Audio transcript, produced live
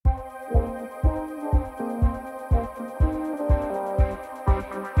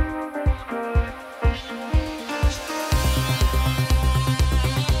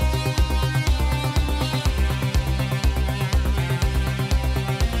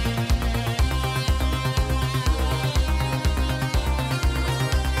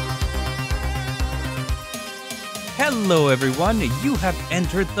Hello everyone, you have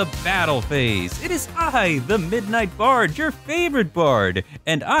entered the battle phase. It is I, the Midnight Bard, your favorite bard,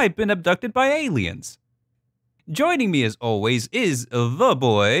 and I've been abducted by aliens. Joining me as always is the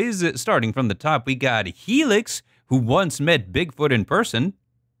boys. Starting from the top, we got Helix, who once met Bigfoot in person.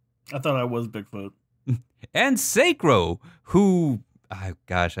 I thought I was Bigfoot. And Sacrow, who... Oh,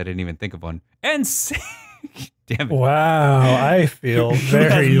 gosh, I didn't even think of one. And damn it. Wow, I feel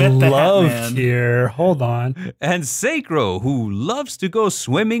very loved here. Hold on. And Sacrow, who loves to go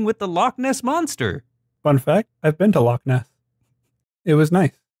swimming with the Loch Ness Monster. Fun fact, I've been to Loch Ness. It was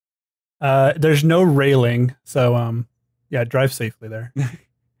nice. There's no railing, so yeah, drive safely there.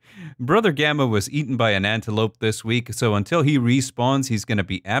 Brother Gamma was eaten by an antelope this week, so until he respawns, he's going to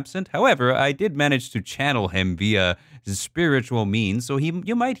be absent. However, I did manage to channel him via spiritual means, so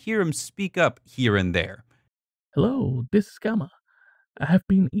you might hear him speak up here and there. Hello, this is Gamma. I have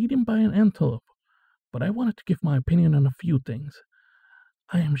been eaten by an antelope, but I wanted to give my opinion on a few things.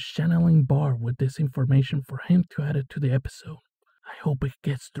 I am channeling Bar with this information for him to add it to the episode. I hope it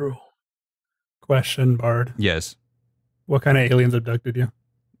gets through. Question, Bard. Yes. What kind of aliens abducted you?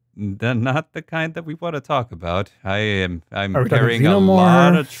 Not the kind that we want to talk about. I'm Are we carrying a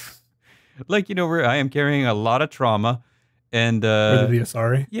lot of... I am carrying a lot of trauma. And the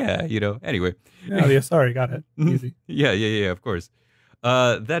Asari? Yeah, anyway. Yeah, the Asari, got it. Easy. Yeah, of course.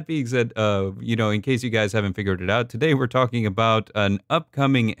 That being said, in case you guys haven't figured it out, today we're talking about an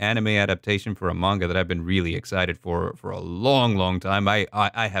upcoming anime adaptation for a manga that I've been really excited for a long, long time. I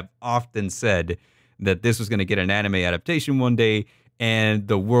have often said that this was going to get an anime adaptation one day, and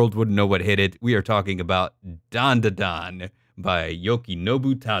the world wouldn't know what hit it. We are talking about DanDaDan by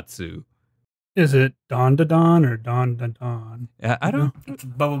Yukinobu Tatsu. Is it DanDaDan or DanDaDan? I don't. It's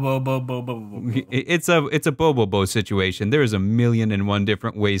bo. It's a bobo situation. There is 1,000,001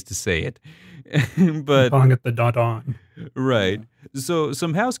 different ways to say it, but I'm calling it the DanDaDan. Right. So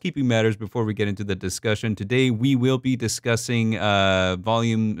some housekeeping matters before we get into the discussion. Today we will be discussing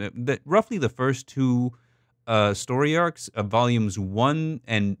roughly the first two story arcs of volumes 1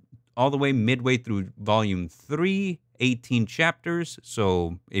 and all the way midway through volume 3. 18 chapters,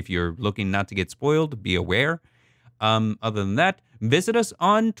 so if you're looking not to get spoiled, be aware. Other than that, visit us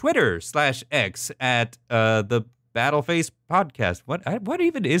on Twitter /X at the Battleface Podcast. What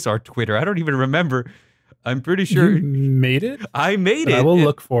even is our Twitter? I don't even remember. I'm pretty sure you made it. I made it. I will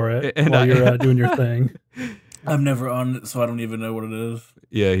look for it while you're doing your thing. I'm never on it, so I don't even know what it is.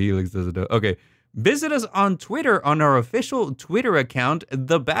 Yeah, Helix doesn't know. Okay, visit us on Twitter on our official Twitter account,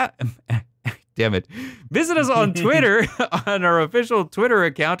 Damn it. Visit us on Twitter on our official Twitter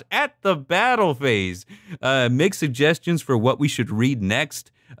account at the Battle Phase. Make suggestions for what we should read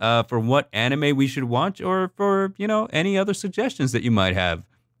next, for what anime we should watch, or for, any other suggestions that you might have.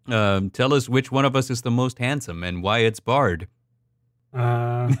 Tell us which one of us is the most handsome and why it's Bard.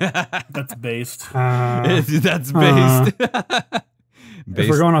 That's based. That's based. If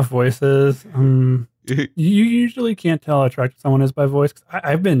we're going off voices, you usually can't tell how attractive someone is by voice.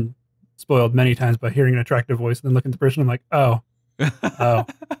 I've been spoiled many times by hearing an attractive voice and then looking at the person. I'm like, oh.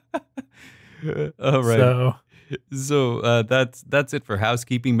 All right. So that's it for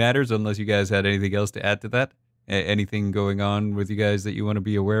housekeeping matters. Unless you guys had anything else to add to that, anything going on with you guys that you want to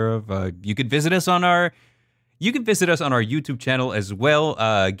be aware of, you could visit us on our YouTube channel as well.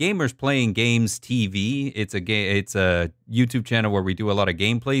 Gamers Playing Games TV. It's a YouTube channel where we do a lot of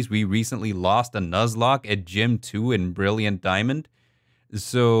gameplays. We recently lost a Nuzlocke at Gym 2 in Brilliant Diamond.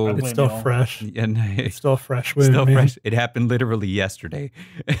 So it's still fresh. And it's still fresh with still me. Fresh. It happened literally yesterday.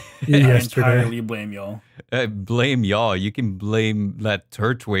 I entirely blame y'all. Blame y'all. You can blame that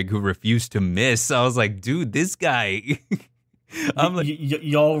Turtwig who refused to miss. I was like, dude, this guy.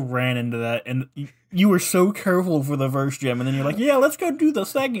 Y'all ran into that, and you were so careful for the first gym, and then you're like, yeah, let's go do the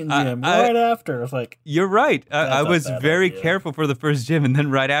second gym right after. It's like, you're right. I was very idea. careful for the first gym, and then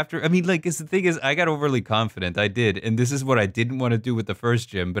right after, the thing is, I got overly confident. I did, and this is what I didn't want to do with the first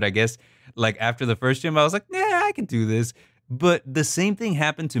gym, but I guess, after the first gym, I was like, yeah, I can do this. But the same thing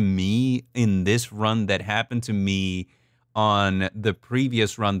happened to me in this run that happened to me on the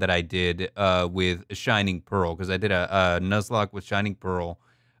previous run that I did with Shining Pearl, because I did a Nuzlocke with Shining Pearl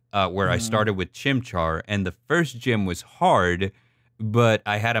where I started with Chimchar, and the first gym was hard, but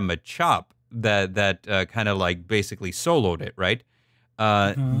I had a Machop that kind of basically soloed it, right?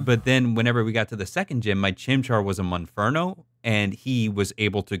 But then whenever we got to the second gym, my Chimchar was a Monferno, and he was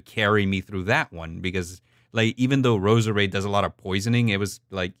able to carry me through that one because... even though Roserade does a lot of poisoning, it was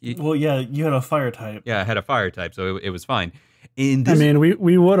well, yeah, you had a fire type. Yeah, I had a fire type, so it was fine.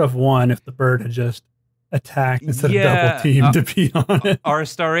 We would have won if the bird had just attacked instead of double teamed to be on it. Our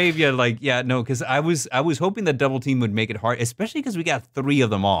Staravia, like, yeah, no, because I was hoping that double team would make it hard, especially because we got 3 of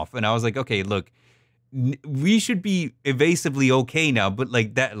them off, and I was like, okay, look, we should be evasively okay now, but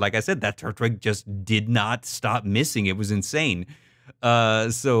like that, like I said, that Turtwig just did not stop missing. It was insane.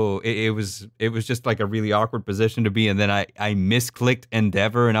 So it was just like a really awkward position to be, and then I misclicked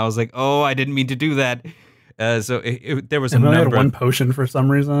Endeavor, and I was like, oh, I didn't mean to do that. So there was and had one potion for some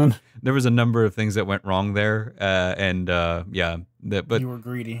reason. There was a number of things that went wrong there, but you were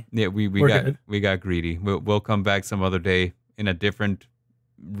greedy. Yeah, we got greedy. We'll come back some other day in a different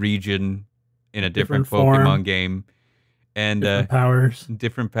region, in a different Pokemon form. Game. And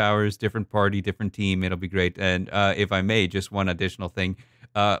different powers, different party, different team. It'll be great. And if I may, just one additional thing.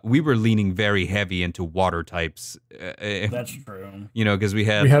 We were leaning very heavy into water types. That's true. You know, because we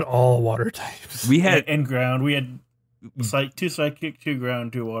had all water types. We had and ground. We had 2 psychic, 2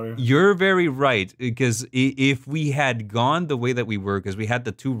 ground, 2 water. You're very right, because if we had gone the way that we were, because we had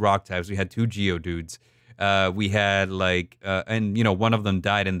the 2 rock types, we had 2 Geodudes. We had and you know, one of them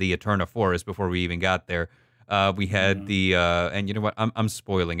died in the Eterna Forest before we even got there. We had the and you know what? I'm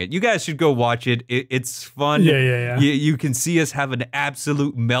spoiling it. You guys should go watch it. It's fun. Yeah. You can see us have an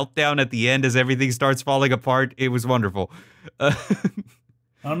absolute meltdown at the end as everything starts falling apart. It was wonderful.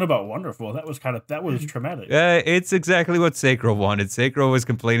 I don't know about wonderful. That was traumatic. It's exactly what Sacrow wanted. Sacrow was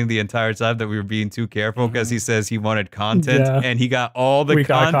complaining the entire time that we were being too careful because he says he wanted content, and he got all the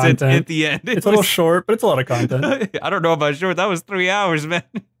content at the end. It's a little short, but it's a lot of content. I don't know about short. That was 3 hours, man.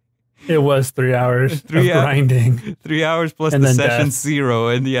 It was 3 hours of grinding. 3 hours plus the session 0,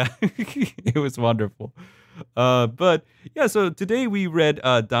 and yeah, it was wonderful. But yeah, so today we read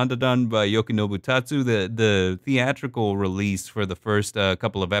DanDaDan by Yukinobu Tatsu. The theatrical release for the first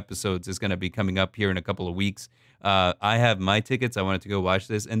couple of episodes is going to be coming up here in a couple of weeks. I have my tickets. I wanted to go watch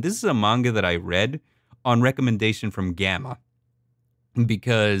this, and this is a manga that I read on recommendation from Gamma,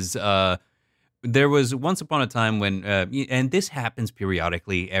 because there was once upon a time when, and this happens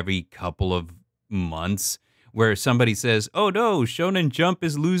periodically every couple of months, where somebody says, oh no, Shonen Jump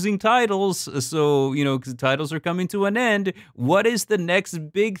is losing titles, so, you know, because titles are coming to an end, what is the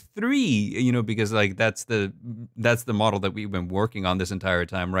next big 3? You know, because like that's the model that we've been working on this entire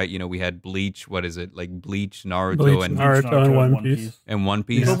time, right? You know, we had Bleach, what is it, like Bleach, Naruto, and One Piece. And One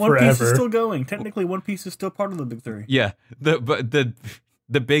Piece. But One Piece is still going. Technically, One Piece is still part of the big 3. Yeah,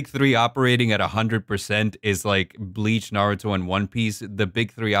 the big 3 operating at 100% is like Bleach, Naruto, and One Piece. The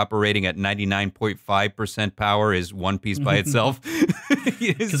big 3 operating at 99.5% power is One Piece by itself.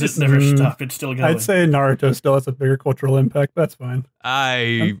 Because it's never stopped. It's still going. I'd say Naruto still has a bigger cultural impact. That's fine.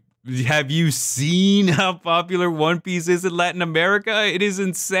 Have you seen how popular One Piece is in Latin America? It is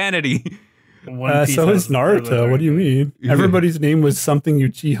insanity. So is Naruto. What do you mean? Everybody's name was something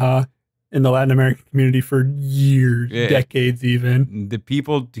Uchiha in the Latin American community for years, decades even. The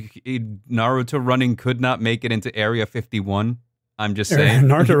people, Naruto running could not make it into Area 51. I'm just saying.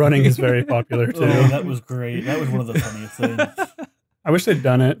 Naruto running is very popular too. Oh, that was great. That was one of the funniest things. I wish they'd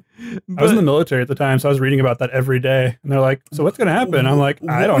done it. I was in the military at the time, so I was reading about that every day. And they're like, so what's going to happen? I'm like,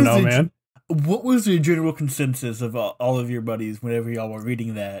 I don't know, man. What was the general consensus of all of your buddies whenever y'all were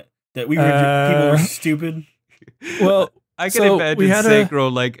reading that? That we were people were stupid? Well, I can imagine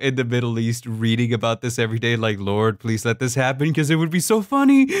Sacrow like in the Middle East reading about this every day, like, Lord, please let this happen because it would be so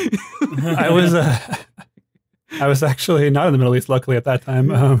funny. I was actually not in the Middle East, luckily, at that time.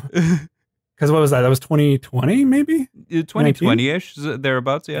 Because what was that? That was 2020, maybe? 2020-ish,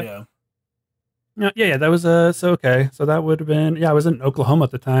 thereabouts, yeah. Yeah, that was, so that would have been, I was in Oklahoma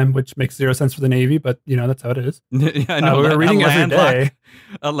at the time, which makes 0 sense for the Navy, but, you know, that's how it is. Yeah, I know. We were reading every day.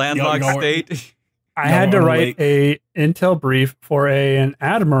 A landlocked state. I had to write a intel brief for an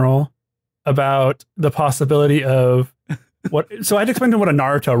admiral about the possibility of what. So I had to explain to him what a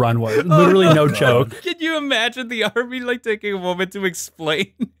Naruto run was. Literally, no joke. Can you imagine the army like taking a moment to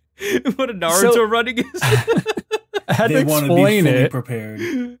explain what a Naruto running is? I had to explain it. Prepared.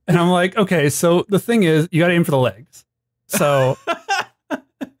 And I'm like, okay, so the thing is, you got to aim for the legs. So.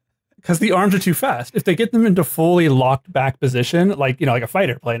 Because the arms are too fast. If they get them into fully locked back position, like, you know, like a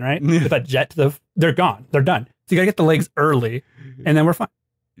fighter plane, right? With that jet they're gone. They're done. So you gotta get the legs early, and then we're fine.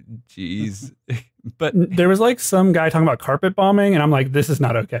 Jeez. But there was like some guy talking about carpet bombing, and I'm like, this is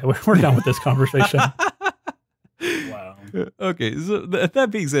not okay. We're done with this conversation. Wow. Okay, so that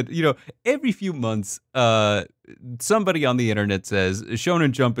being said, you know, every few months, somebody on the internet says,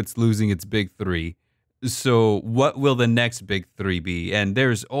 Shonen Jump, it's losing its big 3. So what will the next big 3 be? And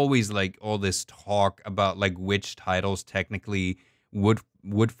there's always like all this talk about like which titles technically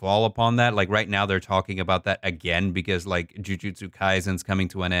would fall upon that. Like right now, they're talking about that again because like Jujutsu Kaisen's coming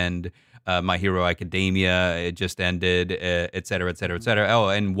to an end. My Hero Academia, it just ended, et cetera, et cetera, et cetera. Oh,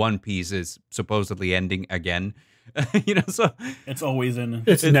 and One Piece is supposedly ending again. So it's always in.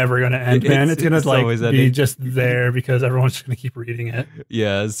 It's never going to end, man. It's going to like be ending. just there because everyone's just going to keep reading it.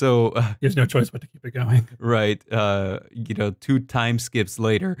 Yeah, so there's no choice but to keep it going. Right. 2 time skips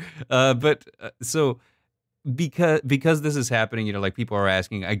later. So because this is happening, like people are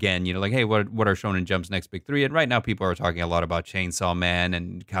asking again, like, hey, what are Shonen Jump's next big 3? And right now people are talking a lot about Chainsaw Man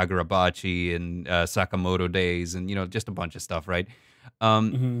and Kagurabachi and Sakamoto Days and just a bunch of stuff, right?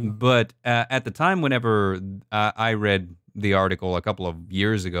 But at the time, whenever I read the article a couple of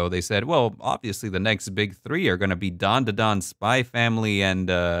years ago, they said, well, obviously the next big 3 are going to be DanDaDan, Spy Family, and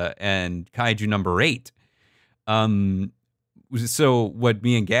Kaiju number 8. So what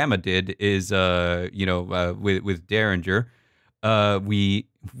me and Gamma did is, with Derringer, we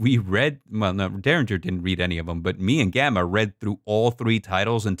read, well, no, Derringer didn't read any of them, but me and Gamma read through all 3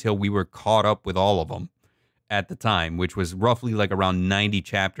 titles until we were caught up with all of them at the time, which was roughly like around 90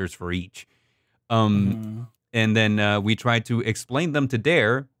 chapters for each. And then we tried to explain them to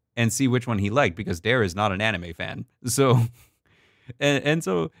Dare and see which one he liked, because Dare is not an anime fan. So... And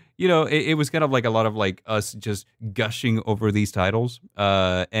so, it was kind of like a lot of like us just gushing over these titles.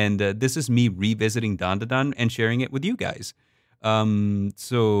 And this is me revisiting DanDaDan and sharing it with you guys.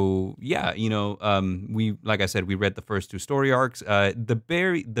 So yeah, we, like I said, we read the first 2 story arcs. The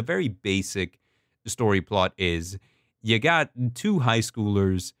very basic story plot is you got 2 high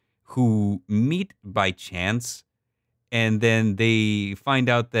schoolers who meet by chance, and then they find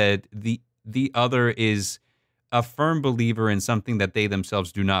out that the other is a firm believer in something that they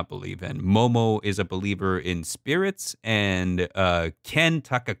themselves do not believe in. Momo is a believer in spirits, and Ken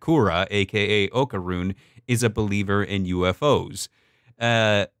Takakura, a.k.a. Okarun, is a believer in UFOs.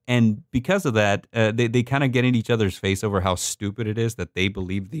 And because of that, they kind of get in each other's face over how stupid it is that they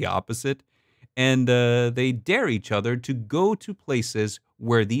believe the opposite. And they dare each other to go to places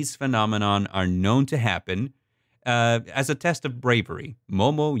where these phenomenon are known to happen, as a test of bravery.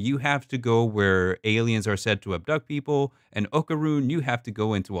 Momo, you have to go where aliens are said to abduct people, and Okarun, you have to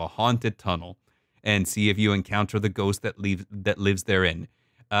go into a haunted tunnel and see if you encounter the ghost that lives therein.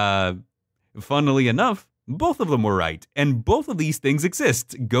 Funnily enough, both of them were right, and both of these things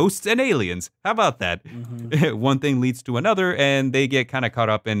exist, ghosts and aliens. How about that? One thing leads to another, and they get kind of caught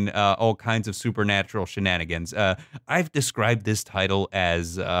up in all kinds of supernatural shenanigans. I've described this title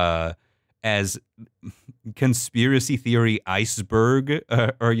as conspiracy theory iceberg,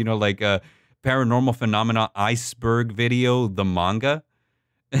 or like a paranormal phenomena iceberg video, the manga.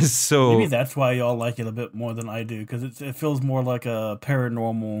 So maybe that's why y'all like it a bit more than I do, because it feels more like a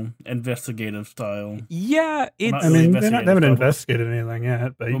paranormal investigative style. Yeah, it's. I mean, they haven't investigated anything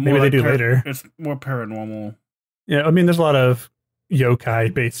yet, but maybe they do later. It's more paranormal. Yeah, I mean, there's a lot of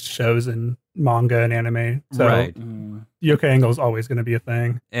yokai based shows in manga and anime, so right. Yokai angle is always going to be a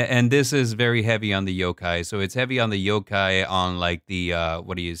thing. And this is very heavy on the yokai. So it's heavy on the yokai, on like the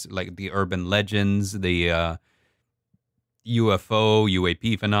like the urban legends, the UFO,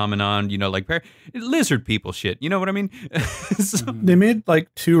 UAP phenomenon, like lizard people shit. You know what I mean? So, they made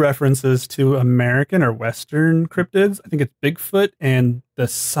like 2 references to American or Western cryptids. I think it's Bigfoot and the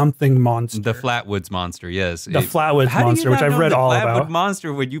something monster. The Flatwoods monster, yes. The Flatwoods monster, which I've read all about. Flatwood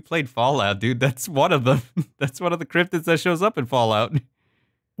monster when you played Fallout, dude. That's one of them. That's one of the cryptids that shows up in Fallout.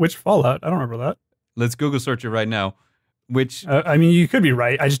 Which Fallout? I don't remember that. Let's Google search it right now. Which I mean, you could be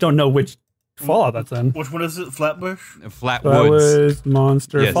right. I just don't know which Fallout that's in. Which one is it? Flatbush? Flatwoods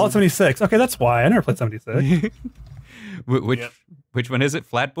monster. Yes. Fallout 76. Okay, that's why. I never played 76. Which one is it?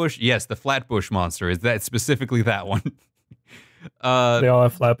 Flatbush? Yes, the Flatbush monster. Is that specifically that one? They all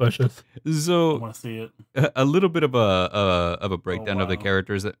have flat bushes. So I want to see it. A little bit of a breakdown of the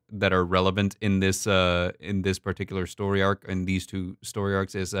characters that are relevant in this particular story arc, and these 2 story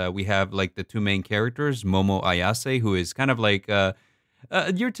arcs is we have like the 2 main characters, Momo Ayase, who is kind of like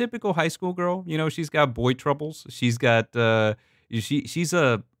your typical high school girl. She's got boy troubles. She's got she's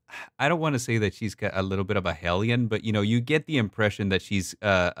a, I don't want to say that she's got a little bit of a hellion, but you get the impression that she's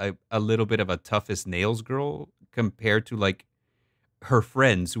a little bit of a tough as nails girl compared to like her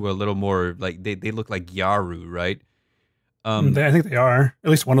friends, who are a little more like they look like Yaru, right? I think they are.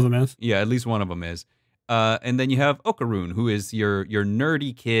 At least one of them is. Yeah, at least one of them is. And then you have Okarun, who is your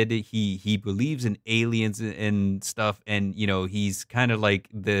nerdy kid. He believes in aliens and stuff, and he's kind of like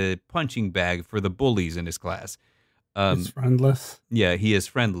the punching bag for the bullies in his class. He's friendless. Yeah, he is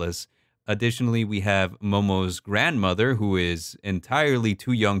friendless. Additionally, we have Momo's grandmother, who is entirely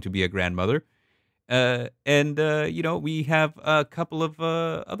too young to be a grandmother. We have a couple of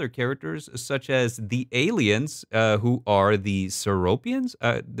other characters, such as the aliens, who are the Seropians.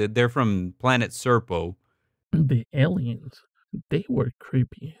 They're from planet Serpo. The aliens, they were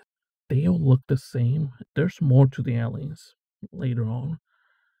creepy. They all look the same. There's more to the aliens later on.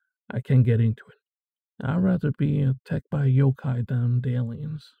 I can't get into it. I'd rather be attacked by a yokai than the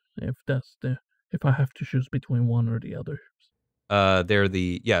aliens, if I have to choose between one or the other. They're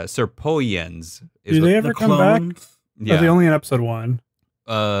the Serpoians. Do they ever come back? Yeah, are they only in episode 1?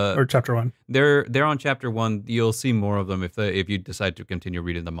 Or chapter 1? They're on chapter 1. You'll see more of them if you decide to continue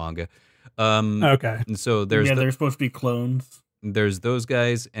reading the manga. Okay. And so they're supposed to be clones. There's those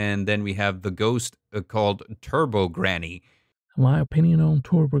guys, and then we have the ghost called Turbo Granny. My opinion on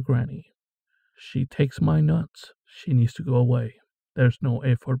Turbo Granny. She takes my nuts. She needs to go away. There's no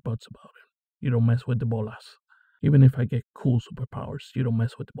ifs or buts about it. You don't mess with the bolas. Even if I get cool superpowers, you don't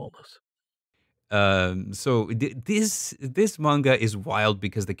mess with the bolas. This manga is wild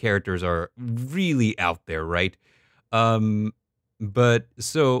because the characters are really out there, right? But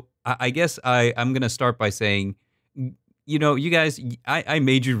so I guess I'm gonna start by saying, you guys, I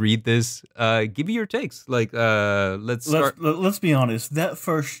made you read this. Give me your takes. Like, let's start. Let's be honest. That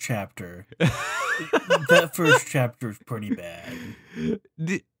first chapter, is pretty bad.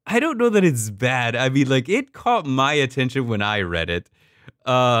 I don't know that it's bad. I mean, like, it caught my attention when I read it.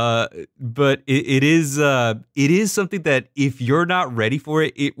 But it is something that if you're not ready for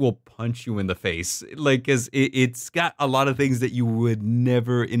it, it will punch you in the face. Like, cause it's got a lot of things that you would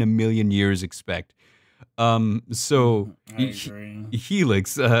never in a million years expect. So I agree.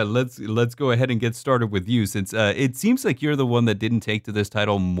 Helix, let's go ahead and get started with you, since it seems like you're the one that didn't take to this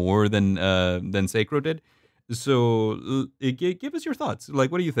title more than Sacrow did. So give us your thoughts.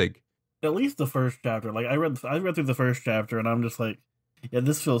 Like, what do you think? At least the first chapter. Like, I read through the first chapter, and I'm just like, yeah,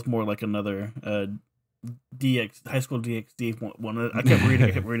 this feels more like another high school DxD one. I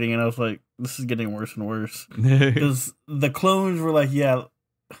kept reading, and I was like, this is getting worse and worse. Because the clones were like, yeah,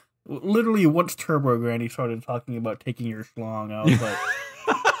 literally once Turbo Granny started talking about taking your schlong, I was like,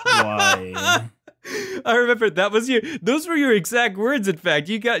 why? I remember those were your exact words. In fact,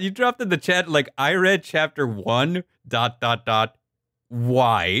 you dropped in the chat, like, I read chapter 1, ...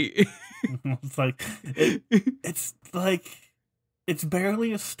 Why? It's like, it's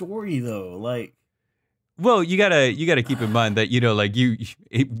barely a story though. Like, well, you gotta keep in mind that, like, you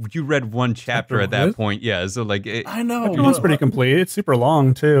read one chapter at that point. Yeah. So, like, I know. It's pretty complete. It's super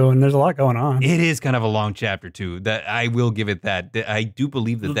long too. And there's a lot going on. It is kind of a long chapter too. That I will give it that. I do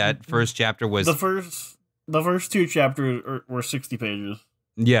believe that first chapter was the first 2 chapters were 60 pages.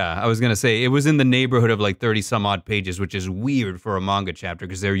 Yeah, I was going to say, it was in the neighborhood of like 30 some odd pages, which is weird for a manga chapter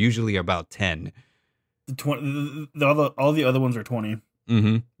because they're usually about 10. All the other ones are 20.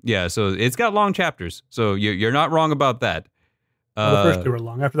 Mm-hmm. Yeah, so it's got long chapters. So you're not wrong about that. The first 2 were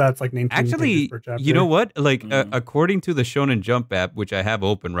long. After that, it's like 19 pages per chapter. You know what? Like, according to the Shonen Jump app, which I have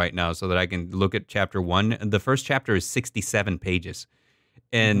open right now so that I can look at chapter 1, the first chapter is 67 pages.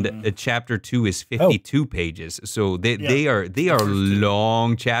 And chapter 2 is 52 pages. So they are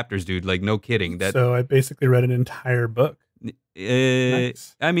long chapters, dude. Like, no kidding. So I basically read an entire book.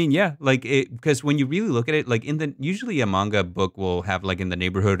 Nice. I mean, yeah, like, because when you really look at it, like, usually a manga book will have like in the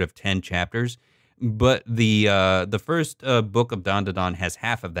neighborhood of 10 chapters, but the first book of DanDaDan has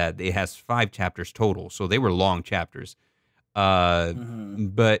half of that. It has 5 chapters total, so they were long chapters.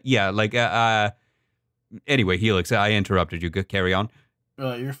 But yeah, like, anyway, Helix, I interrupted you. Carry on.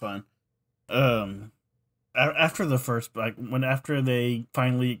 You're fine. After the first, like, after they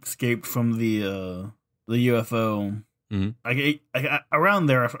finally escaped from the UFO, around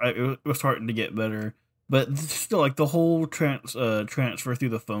there, it was starting to get better. But still, like, the whole transfer through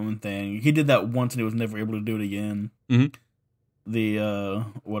the phone thing, he did that once and he was never able to do it again.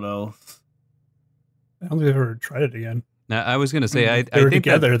 What else? I don't think they've ever tried it again. Now, I was going to say, I they were think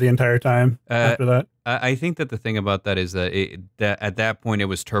together the entire time after that. I think that the thing about that is that at that point it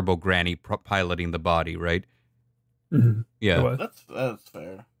was Turbo Granny piloting the body, right? Mm-hmm. Yeah, that's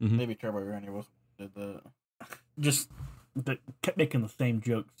fair. Maybe Turbo Granny did that. Just kept making the same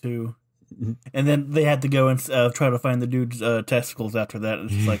jokes too, and then they had to go and try to find the dude's testicles after that.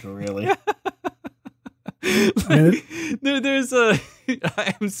 It's just like, really. There's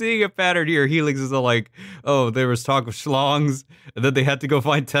I'm seeing a pattern here. Helix is like, oh, there was talk of schlongs, and then they had to go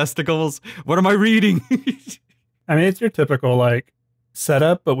find testicles. What am I reading? I mean, it's your typical, like,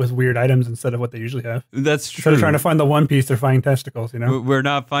 setup, but with weird items instead of what they usually have. That's true. Instead of trying to find the one piece, they're finding testicles, you know? We're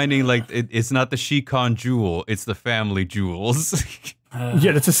not finding, like, it's not the Shikon jewel, it's the family jewels.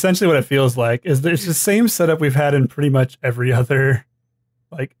 Yeah, that's essentially what it feels like. It's the same setup we've had in pretty much every other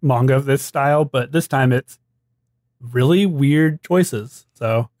like manga of this style, but this time it's really weird choices.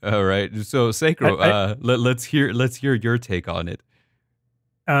 So All right. So Sacrow, let's hear your take on it.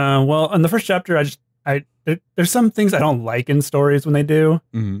 well, in the first chapter, there's some things I don't like in stories when they do,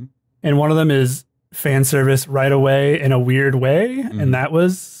 Mm-hmm. and one of them is fan service right away in a weird way, and that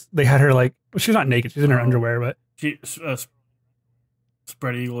was they had her like she's not naked, she's in her underwear, but She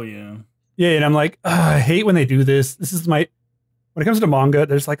spread eagle, yeah. yeah, and I'm like, I hate when they do this. This is when it comes to manga,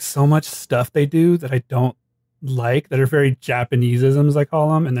 there's like so much stuff they do that I don't like that are very Japaneseisms, I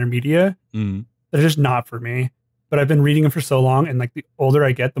call them, in their media. Mm-hmm. They're just not for me. But I've been reading them for so long, and like the older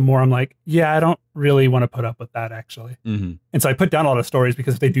I get, the more I'm like, yeah, I don't really want to put up with that actually. Mm-hmm. And so I put down a lot of stories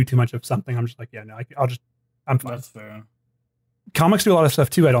because if they do too much of something, I'm just like, yeah, no, I'm fine. That's fair. Comics do a lot of stuff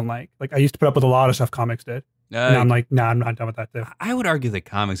too I don't like. Like I used to put up with a lot of stuff comics did. And I'm like, nah, I'm not done with that too. I would argue that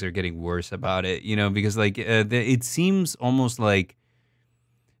comics are getting worse about it, because like it seems almost like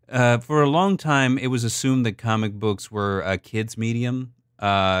for a long time it was assumed that comic books were a kid's medium,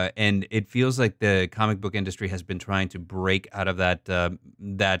 and it feels like the comic book industry has been trying to break out of that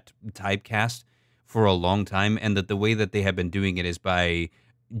typecast for a long time, and that the way that they have been doing it is by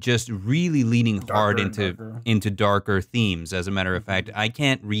just really leaning hard into darker themes. As a matter of fact, I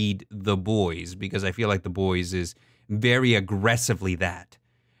can't read The Boys because I feel like The Boys is very aggressively that.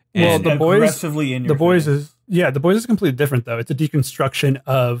 Well, And The Boys, aggressively in your The Boys face. The Boys is completely different though. It's a deconstruction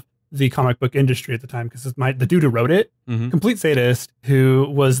of the comic book industry at the time because the dude who wrote it, complete sadist, who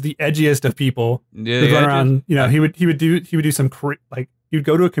was the edgiest of people. Yeah, Would run around, he would do some he would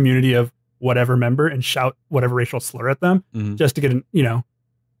go to a community of whatever member and shout whatever racial slur at them just to get an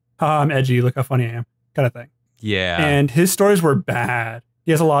I'm edgy, look how funny I am, kind of thing. Yeah. And his stories were bad.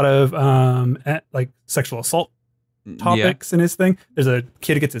 He has a lot of like sexual assault topics in his thing. There's a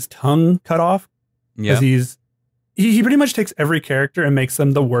kid who gets his tongue cut off because he pretty much takes every character and makes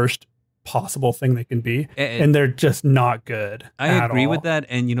them the worst possible thing they can be, and they're just not good. I agree with that.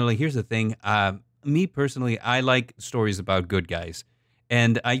 And here's the thing. Me personally, I like stories about good guys.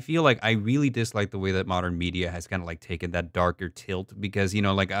 And I feel like I really dislike the way that modern media has kind of like taken that darker tilt because,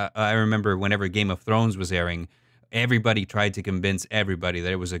 I remember whenever Game of Thrones was airing, everybody tried to convince everybody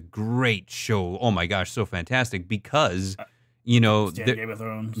that it was a great show. Oh my gosh, so fantastic because, Game of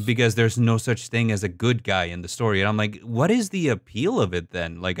Thrones. because there's no such thing as a good guy in the story. And I'm like, what is the appeal of it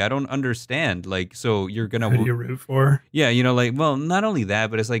then? Like, I don't understand. Like, so you're going to... Who do you root for? Yeah, well, not only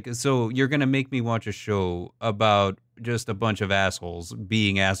that, but it's like, so you're going to make me watch a show about just a bunch of assholes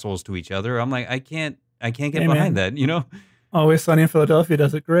being assholes to each other. I'm like, I can't get behind that, Always Sunny in Philadelphia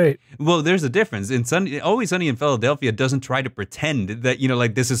does it great. Well, there's a difference. Always Sunny in Philadelphia doesn't try to pretend that,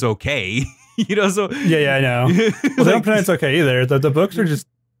 like this is okay. So Yeah, I know. Well, they don't pretend it's okay either. The books are just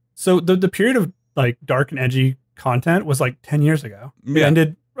so the period of like dark and edgy content was like 10 years ago. It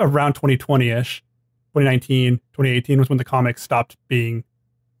ended around 2020-ish. 2019, 2018 was when the comics stopped being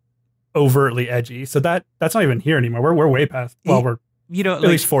overtly edgy. So that's not even here anymore. We're way past. Well, we're at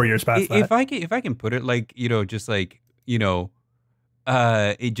least 4 years past that. If I can put it like just like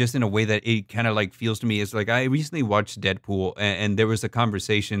it just in a way that it kind of like feels to me is like I recently watched Deadpool and there was a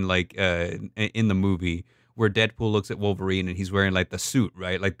conversation like in the movie where Deadpool looks at Wolverine and he's wearing like the suit,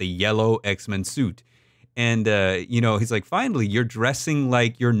 right, like the yellow X-Men suit. And, he's like, finally, you're dressing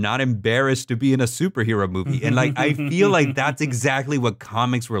like you're not embarrassed to be in a superhero movie. And like, I feel like that's exactly what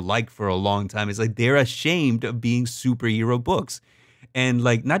comics were like for a long time. It's like they're ashamed of being superhero books. And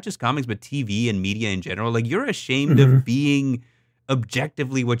like, not just comics, but TV and media in general. Like, you're ashamed of being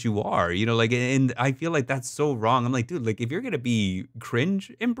objectively what you are, and I feel like that's so wrong. I'm like, dude, like, if you're going to be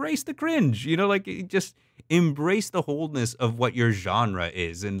cringe, embrace the cringe, just embrace the wholeness of what your genre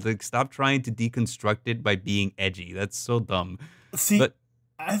is and like stop trying to deconstruct it by being edgy. That's so dumb. See,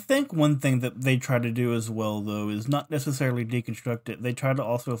 I think one thing that they try to do as well, though, is not necessarily deconstruct it. They try to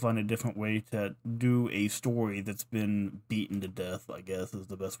also find a different way to do a story that's been beaten to death, I guess, is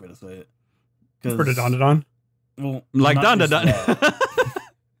the best way to say it. For the DanDaDan? Well, like DanDaDan.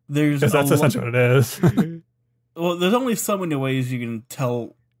 That's essentially what it is. Well, there's only so many ways you can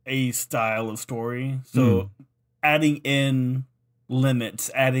tell a style of story. So adding in limits,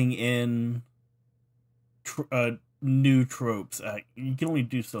 adding in new tropes, you can only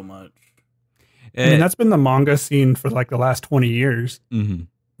do so much. And that's been the manga scene for like the last 20 years.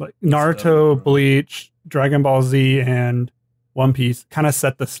 Like Naruto, Bleach, Dragon Ball Z, and One Piece kind of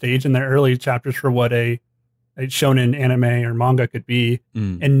set the stage in their early chapters for what a shonen anime or manga could be,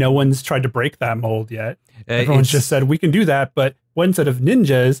 and no one's tried to break that mold yet. Everyone's just said we can do that, but what instead of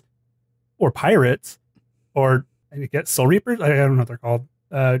ninjas or pirates or I guess Soul Reapers? I don't know what they're called.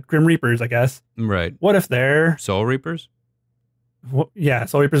 Grim Reapers, I guess. Right. What if they're Soul Reapers? Well, yeah,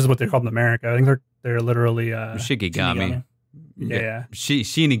 Soul Reapers is what they're called in America. I think they're literally Shikigami. yeah.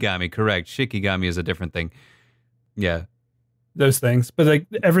 Shinigami, correct. Shikigami is a different thing. Yeah. Those things. But like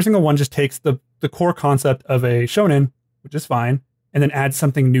every single one just takes the core concept of a shonen, which is fine, and then adds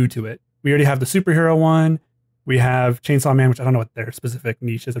something new to it. We already have the superhero one. We have Chainsaw Man, which I don't know what their specific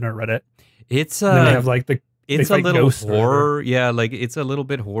niche is. I've never read it. It's and then we have like it's a little horror. Yeah, like it's a little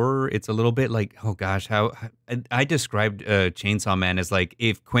bit horror. It's a little bit like, oh gosh, how I described Chainsaw Man as like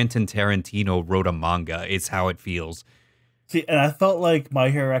if Quentin Tarantino wrote a manga. It's how it feels. See, and I felt like My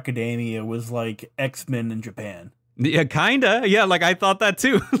Hero Academia was like X-Men in Japan. Yeah, kinda. Yeah, like I thought that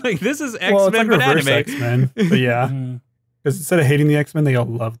too. Like this is X-Men, well, it's like but reverse anime. X-Men. But yeah, because instead of hating the X-Men, they all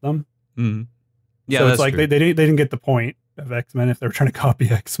love them. Mm. Yeah, so that's it's like true. they didn't get the point of X-Men if they were trying to copy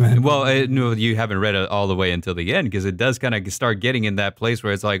X-Men. Well, no, you haven't read it all the way until the end because it does kind of start getting in that place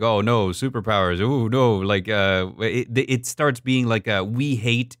where it's like, oh no, superpowers. Oh no, like it starts being like we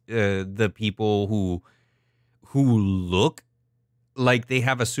hate the people who look like they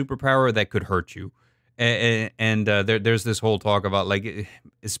have a superpower that could hurt you. And there's this whole talk about like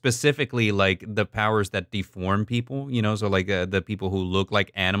specifically like the powers that deform people, you know, so like the people who look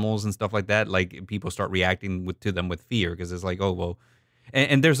like animals and stuff like that, like people start reacting to them with fear because it's like, oh well,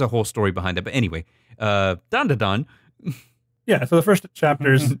 and there's a whole story behind it. But anyway, DanDaDan. Yeah, so the first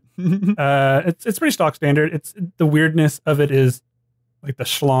chapters, it's pretty stock standard. It's the weirdness of it is like the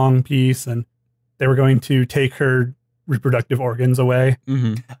schlong piece, and they were going to take her reproductive organs away.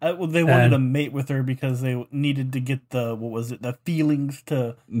 Well, they wanted to mate with her because they needed to get the feelings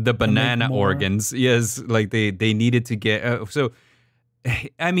to the banana organs. Yes, like they needed to get so.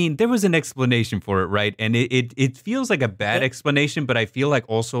 I mean, there was an explanation for it, right? And it feels like a bad explanation, but I feel like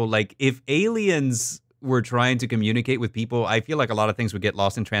also like if aliens were trying to communicate with people, I feel like a lot of things would get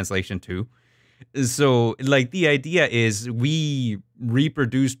lost in translation too. So like the idea is we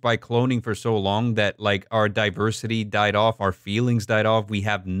reproduced by cloning for so long that like our diversity died off, our feelings died off, we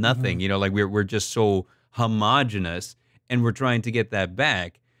have nothing, you know, like we're just so homogenous and we're trying to get that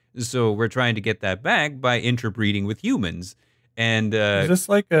back. So we're trying to get that back by interbreeding with humans. And is this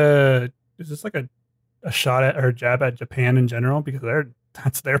like a shot at or a jab at Japan in general, because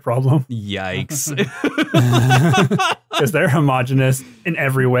that's their problem. Yikes. Because they're homogenous in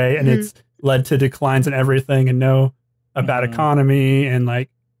every way, and it's led to declines in everything, and a bad economy, and like,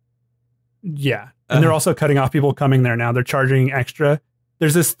 yeah. And they're also cutting off people coming there now. They're charging extra.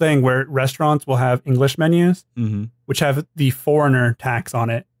 There's this thing where restaurants will have English menus, which have the foreigner tax on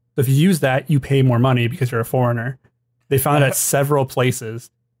it. So if you use that, you pay more money because you're a foreigner. They found it at several places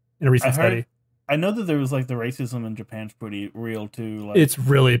in a recent study. I know that there was like the racism in Japan's pretty real too. Like, it's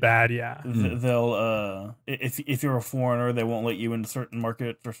really bad, yeah. They'll if you're a foreigner, they won't let you into certain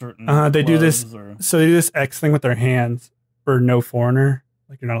markets or certain. They do this. So they do this X thing with their hands for no foreigner.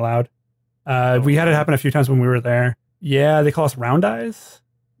 Like you're not allowed. We had it happen a few times when we were there. Yeah, they call us round eyes.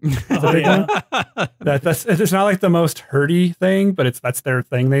 That's it's not like the most hurty thing, but that's their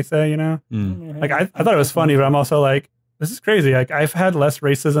thing. They say, you know. Like I thought it was funny, but I'm also like, this is crazy. Like I've had less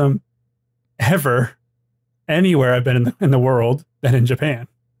racism ever anywhere I've been in the world than in Japan.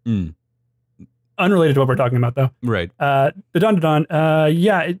 Unrelated to what we're talking about, though. Right. The DanDaDan,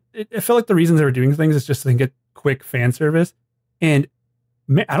 yeah, it felt like the reasons they were doing things is just to get quick fan service. And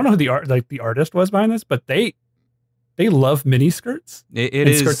I don't know who the artist was behind this, but they love mini skirts. It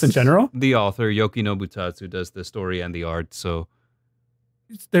is skirts in general. The author Yukinobu Tatsu does the story and the art. So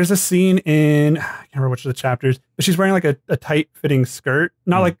there's a scene in, I can't remember which of the chapters, but she's wearing like a tight fitting skirt,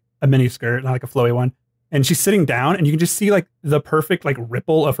 not like a mini skirt, not like a flowy one. And she's sitting down, and you can just see like the perfect like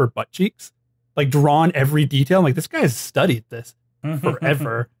ripple of her butt cheeks, like drawn every detail. I'm like, this guy has studied this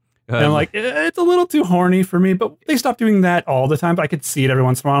forever. And I'm like, it's a little too horny for me, but they stopped doing that all the time. But I could see it every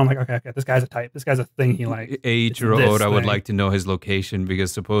once in a while. I'm like, okay, this guy's a type. This guy's a thing he likes. Eiichiro Oda would like to know his location,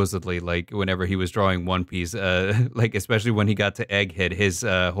 because supposedly, like, whenever he was drawing One Piece, like, especially when he got to Egghead, his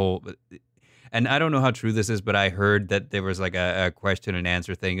whole... And I don't know how true this is, but I heard that there was like a question and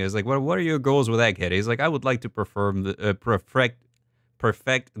answer thing. It was like, what are your goals with Egghead? He's like, I would like to perfect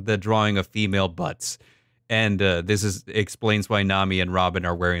the drawing of female butts. And this explains why Nami and Robin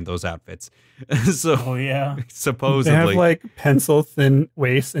are wearing those outfits. So, supposedly. They have like pencil thin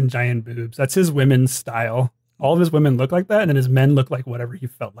waists and giant boobs. That's his women's style. All of his women look like that, and then his men look like whatever he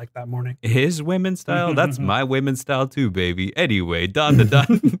felt like that morning. His women's style? That's my women's style too, baby. Anyway,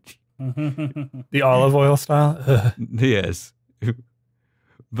 DanDaDan. The olive oil style. Yes.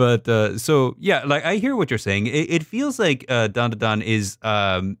 But so yeah, like I hear what you're saying. It feels like DanDaDan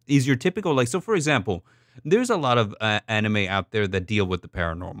is your typical, like, so for example, there's a lot of anime out there that deal with the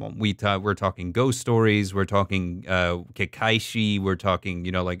paranormal. We're talking ghost stories. We're talking Kekaishi. We're talking,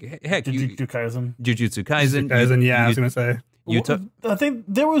 like, heck, Jujutsu Kaisen. Jujutsu Kaisen. I was gonna say. I think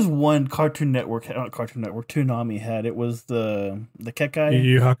there was one Cartoon Network, not Cartoon Network, Toonami had. It was the Kekai. Yu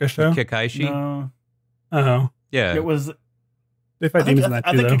Yu Hakusho? Kekaishi. No. Oh. Yeah. It was. They fight demons in that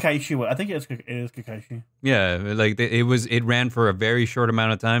too, though. Kekaishi. I think it is Kekaishi. Yeah, like it ran for a very short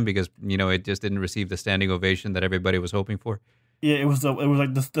amount of time because it just didn't receive the standing ovation that everybody was hoping for. Yeah, it was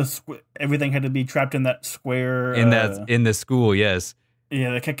like everything had to be trapped in that square in the school. Yes.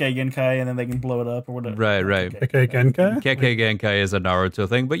 Yeah, the Kekkei Genkai, and then they can blow it up or whatever. Right. Kekkei Genkai? Kekkei Genkai is a Naruto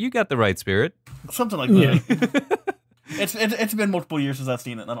thing, but you got the right spirit. Something like that. Yeah. It's been multiple years since I've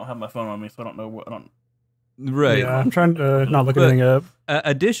seen it, and I don't have my phone on me, so I don't know Right. Yeah, I'm trying to not look anything up.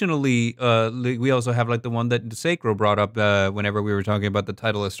 Additionally, we also have like the one that Sacrow brought up whenever we were talking about the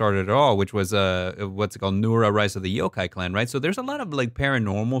title that started it all, which was what's it called, Nura: Rise of the Yokai Clan, right? So there's a lot of like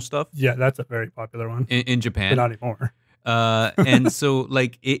paranormal stuff. Yeah, that's a very popular one in Japan. But not anymore. And so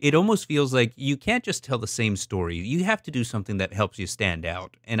like it almost feels like you can't just tell the same story. You have to do something that helps you stand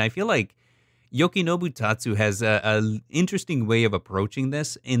out. And I feel like Yukinobu Tatsu has a interesting way of approaching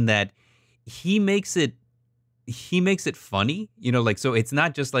this in that he makes it funny, so it's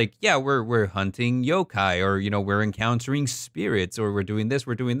not just like, yeah, we're hunting yokai, or we're encountering spirits, or we're doing this,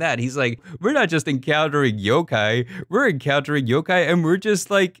 we're doing that. He's like, we're not just encountering yokai, and we're just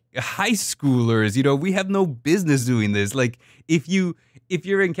like high schoolers, we have no business doing this. Like if you're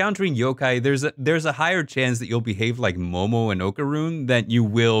encountering yokai, there's a higher chance that you'll behave like Momo and Okarun than you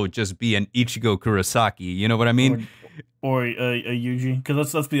will just be an Ichigo Kurosaki, you know what I mean? Or a Yuji,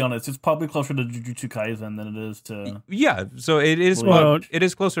 because let's be honest, it's probably closer to Jujutsu Kaisen than it is to. Yeah, so it is. Bleach. It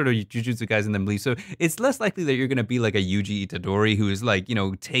is closer to Jujutsu Kaisen than Bleach. So it's less likely that you're going to be like a Yuji Itadori who is like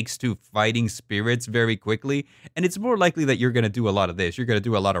takes to fighting spirits very quickly, and it's more likely that you're going to do a lot of this. You're going to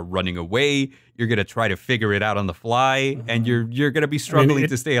do a lot of running away. You're going to try to figure it out on the fly, and you're going to be struggling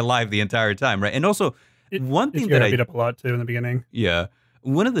to stay alive the entire time, right? And also, one thing that I beat up a lot too in the beginning. Yeah.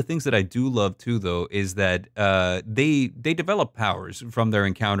 One of the things that I do love too, though, is that they develop powers from their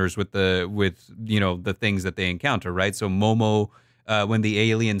encounters with the things that they encounter, right? So Momo, when the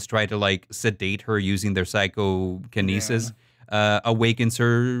aliens try to like sedate her using their psychokinesis, awakens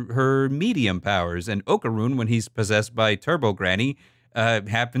her medium powers, and Okarun, when he's possessed by Turbo Granny,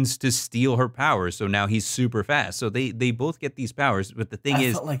 happens to steal her powers. So now he's super fast. So they both get these powers, but the thing I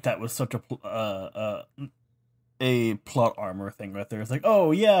is, felt like that was such a plot armor thing right there. It's like,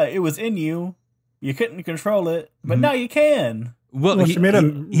 oh yeah, it was in you. You couldn't control it, but now you can. Well, she made a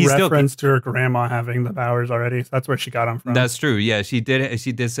reference to her grandma having the powers already. So that's where she got them from. That's true. Yeah, she did.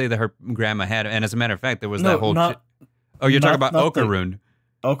 She did say that her grandma had, and as a matter of fact, there was that whole. You're talking about Okarun.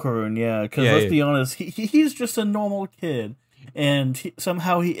 Okarun, yeah. Because let's be honest, he's just a normal kid, and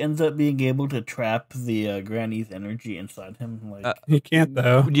somehow he ends up being able to trap the granny's energy inside him. Like he can't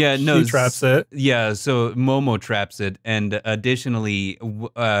though. Yeah, no, she traps it. Yeah, so Momo traps it, and additionally,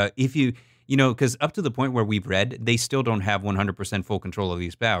 if you. Because up to the point where we've read, they still don't have 100% full control of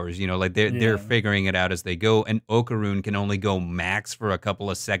these powers. Like they're figuring it out as they go, and Okarun can only go max for a couple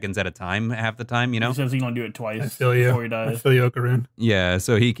of seconds at a time, half the time. He says he's gonna do it twice. I feel you. Before he dies. I feel you, Okarun. Yeah,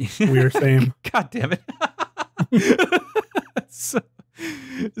 so he. We're same. God damn it.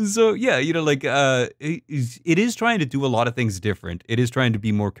 So yeah, it is trying to do a lot of things different. It is trying to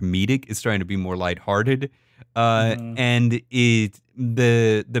be more comedic. It's trying to be more lighthearted. And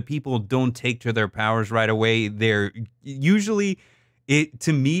the people don't take to their powers right away. They're usually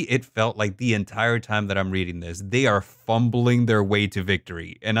to me, it felt like the entire time that I'm reading this, they are fumbling their way to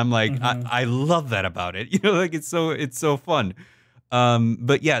victory. And I'm like, I love that about it. It's so fun.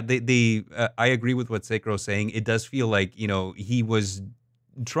 But yeah, I agree with what Sacrow's saying. It does feel like, he was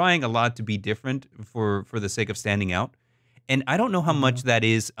trying a lot to be different for the sake of standing out. And I don't know how much that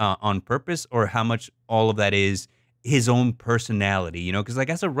is on purpose or how much all of that is his own personality, because like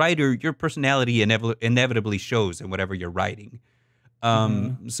as a writer, your personality inevitably shows in whatever you're writing.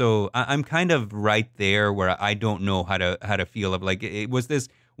 So I'm kind of right there where I don't know how to feel of like, was this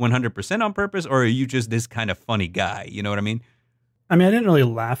 100% on purpose or are you just this kind of funny guy? You know what I mean? I didn't really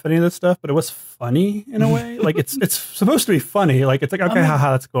laugh at any of this stuff, but it was funny in a way. Like it's supposed to be funny. Like it's like, okay,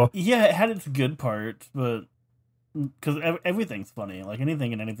 haha, that's cool. Yeah, it had its good parts, but because everything's funny. Like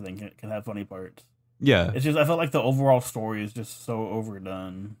anything and anything can have funny parts. Yeah, it's just I felt like the overall story is just so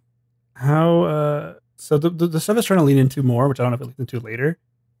overdone. How so the stuff it's trying to lean into more, which I don't know if it leans into later.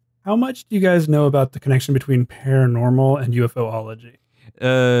 How much do you guys know about the connection between paranormal and UFOlogy?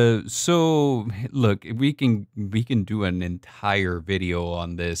 So look, we can do an entire video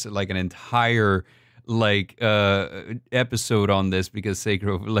on this, like an entire like episode on this because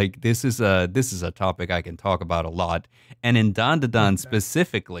Sacrow, like this is a topic I can talk about a lot, and in DanDaDan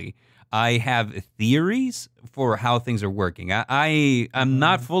specifically, I have theories for how things are working. I'm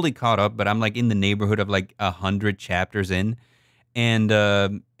not fully caught up, but I'm like in the neighborhood of like 100 chapters in. And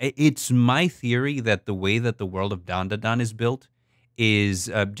it's my theory that the way that the world of DanDaDan is built is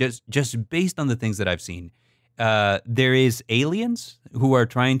just based on the things that I've seen. There is aliens who are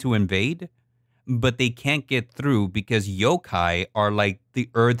trying to invade, but they can't get through because yokai are like the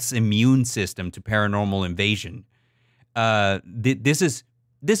Earth's immune system to paranormal invasion.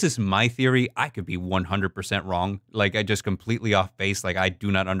 This is my theory. I could be 100% wrong. Like, I just completely off base. Like, I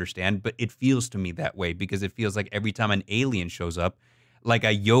do not understand, but it feels to me that way because it feels like every time an alien shows up, like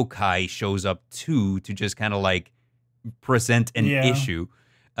a yokai shows up too, to just kind of like present an issue.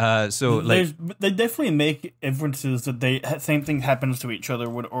 So like, they definitely make inferences that same thing happens to each other,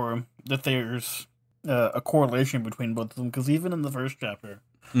 or that there's a correlation between both of them. Because even in the first chapter,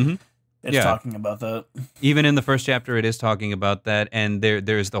 it's talking about that. Even in the first chapter, it is talking about that, and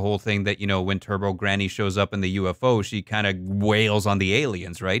there's the whole thing that, you know, when Turbo Granny shows up in the UFO, she kind of wails on the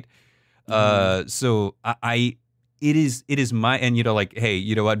aliens, right? So it is my, and you know, like, hey,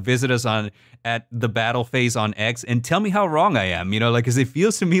 you know what? Visit us at the battle phase on X and tell me how wrong I am. You know, like, because it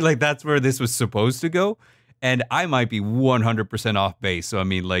feels to me like that's where this was supposed to go, and I might be 100% off base. So I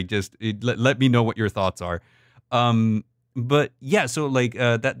mean, like, just let me know what your thoughts are. But yeah, so like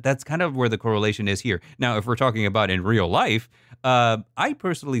that's kind of where the correlation is here. Now, if we're talking about in real life, I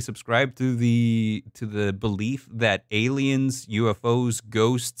personally subscribe to the belief that aliens, UFOs,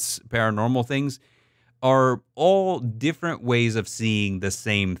 ghosts, paranormal things are all different ways of seeing the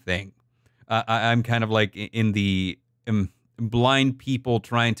same thing. I'm kind of like in the blind people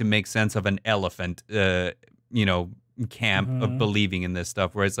trying to make sense of an elephant, you know, camp of believing in this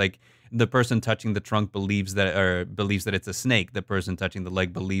stuff, where it's like, the person touching the trunk believes that it's a snake. The person touching the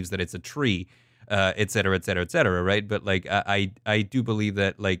leg believes that it's a tree, et cetera, et cetera, et cetera, right? But like, I do believe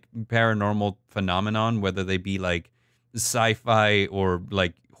that like paranormal phenomenon, whether they be like sci-fi or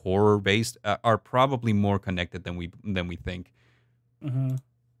like horror based, are probably more connected than we think.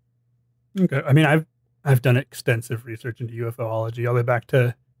 Okay, I mean, I've done extensive research into UFOlogy all the way back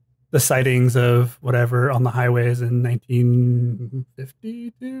to the sightings of whatever on the highways in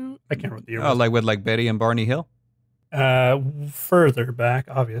 1952. I can't remember the year. Oh, like with like Betty and Barney Hill? Further back,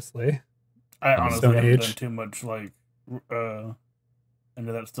 obviously. I honestly haven't done too much like into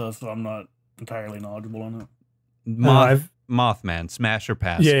that stuff, so I'm not entirely knowledgeable on it. Mothman, Smash or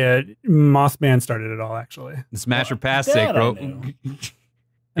Pass. Yeah, Mothman started it all, actually. Smash or Pass, Sacrow. I mean,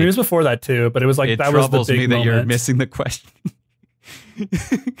 it was before that too, but it was like that was the big moment. It troubles me that you're missing the question.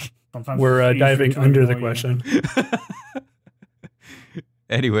 We're diving under the question.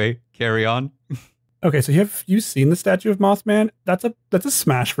 Anyway, carry on. Okay, so have you seen the statue of Mothman? That's a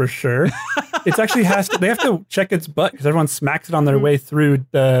smash for sure. It's actually they have to check its butt because everyone smacks it on their way through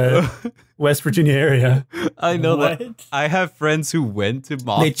the West Virginia area. I know that. I have friends who went to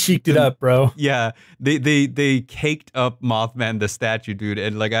Mothman. They cheeked it up, bro. Yeah, they caked up Mothman, the statue, dude.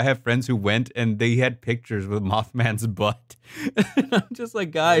 And like, I have friends who went and they had pictures with Mothman's butt. I'm just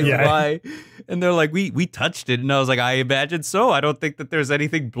like, guys, why? And they're like, we touched it, and I was like, I imagine so. I don't think that there's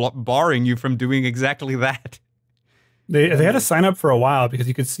anything barring you from doing exactly that. They had to sign up for a while because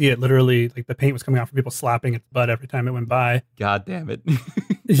you could see it literally, like the paint was coming out from people slapping its butt every time it went by. God damn it.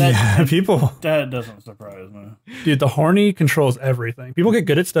 People. That doesn't surprise me. Dude, the horny controls everything. People get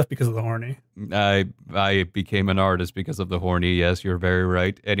good at stuff because of the horny. I became an artist because of the horny. Yes, you're very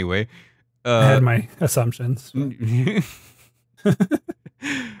right. Anyway. I had my assumptions.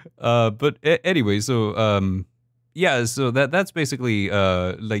 But anyway, so yeah, so that's basically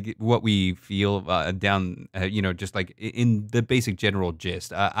like what we feel down, you know, just like in the basic general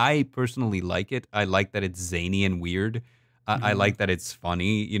gist. I personally like it. I like that it's zany and weird. I like that it's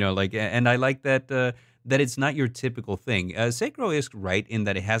funny, you know, like, and I like that that it's not your typical thing. Sacrow is right in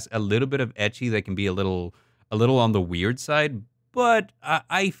that it has a little bit of ecchi that can be a little on the weird side, but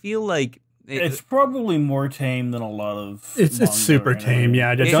I feel like it's probably more tame than a lot of. It's super tame,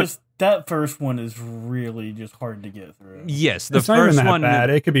 yeah. That first one is really just hard to get through. Yes, the it's first not even that one.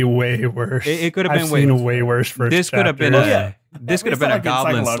 Bad. It could be way worse. It could have been way worse. First, this could have been this could have been a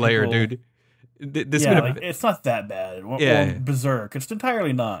Goblin Slayer, dude. This could have. It's not that bad. Or Berserk. It's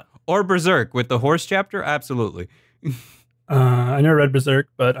entirely not. Or Berserk with the horse chapter, absolutely. I never read Berserk,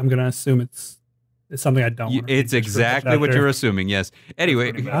 but I'm gonna assume it's something I don't. It's exactly what you're assuming. Yes.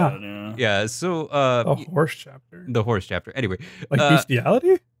 Anyway. Bad, yeah. So a horse chapter. The horse chapter. Anyway. Like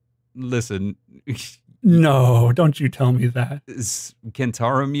bestiality. Listen, No, don't you tell me that.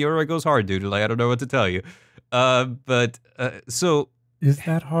 Kentaro Miura goes hard, dude. Like, I don't know what to tell you. So Is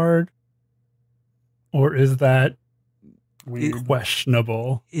that hard? Or is that Weird.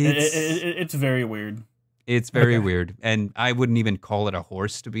 questionable? It's very weird. It's very Okay. weird. And I wouldn't even call it a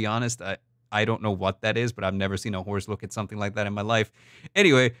horse, to be honest. I don't know what that is, but I've never seen a horse look at something like that in my life.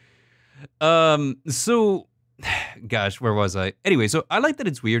 Anyway, so gosh, where was I? Anyway, so I like that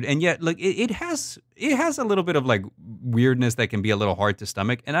it's weird, and yet like it has a little bit of like weirdness that can be a little hard to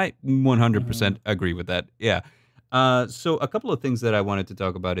stomach, and I 100% agree with that. Yeah. So a couple of things that I wanted to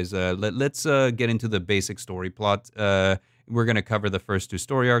talk about is let's get into the basic story plot. We're gonna cover the first two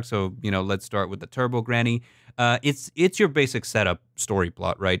story arcs, so let's start with the Turbo Granny. It's your basic setup story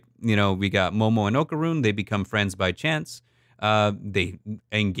plot, right? We got Momo and Okarun. They become friends by chance. They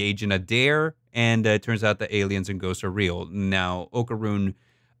engage in a dare, and it turns out that aliens and ghosts are real. Now, Okarun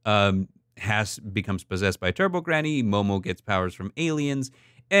becomes possessed by Turbo Granny. Momo gets powers from aliens,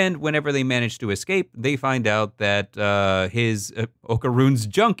 and whenever they manage to escape, they find out that Okarun's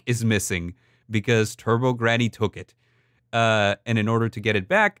junk is missing because Turbo Granny took it. And in order to get it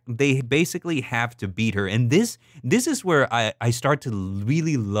back, they basically have to beat her. And this is where I start to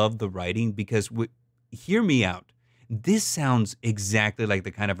really love the writing because hear me out. This sounds exactly like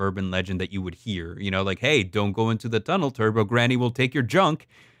the kind of urban legend that you would hear, like, hey, don't go into the tunnel. Turbo Granny will take your junk.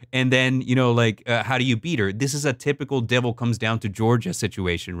 And then, how do you beat her? This is a typical devil comes down to Georgia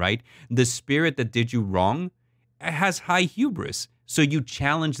situation, right? The spirit that did you wrong has high hubris. So you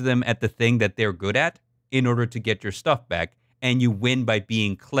challenge them at the thing that they're good at in order to get your stuff back. And you win by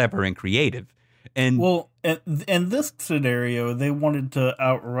being clever and creative. And Well, in this scenario, they wanted to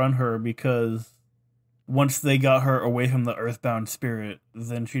outrun her because once they got her away from the earthbound spirit,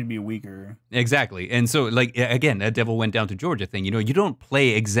 then she'd be weaker. exactly. And so, like, again, that devil went down to Georgia thing. You don't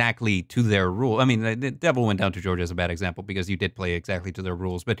play exactly to their rule. I mean, the devil went down to Georgia is a bad example because you did play exactly to their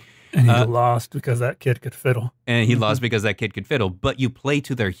rules. But And he lost because that kid could fiddle. and he lost because that kid could fiddle. But you play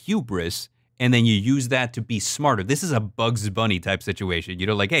to their hubris, and then you use that to be smarter. This is a Bugs Bunny type situation.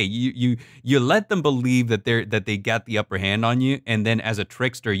 Like, hey, you let them believe that they got the upper hand on you, and then as a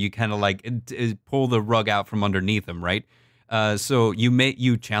trickster, you kind of like pull the rug out from underneath them, right? So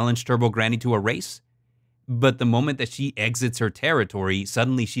you challenge Turbo Granny to a race, but the moment that she exits her territory,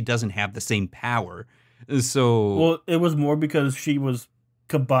 suddenly she doesn't have the same power. So Well, it was more because she was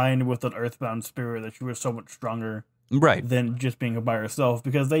combined with an earthbound spirit that she was so much stronger right. than just being by herself.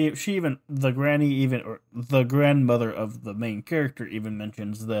 Because the grandmother of the main character even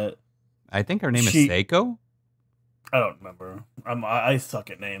mentions that. I think her name is Seiko. I don't remember. I suck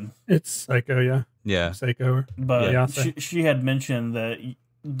at names. It's Psycho, yeah. Yeah. Psycho. But Yeah. she had mentioned that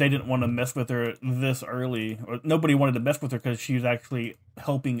they didn't want to mess with her this early, or nobody wanted to mess with her because she was actually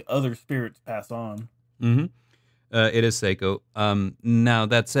helping other spirits pass on. Mm-hmm. It is Seiko. Now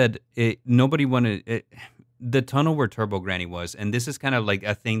that said, nobody wanted it. The tunnel where Turbo Granny was, and this is kind of like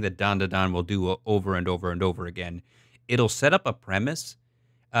a thing that DanDaDan will do over and over and over again. It'll set up a premise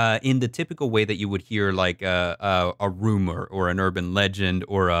in the typical way that you would hear like a rumor or an urban legend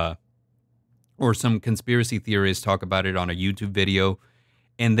or some conspiracy theorists talk about it on a YouTube video,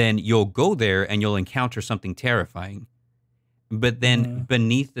 and then you'll go there and you'll encounter something terrifying. But then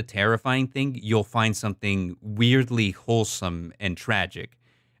beneath the terrifying thing, you'll find something weirdly wholesome and tragic.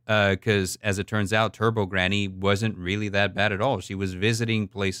 Because as it turns out, Turbo Granny wasn't really that bad at all. She was visiting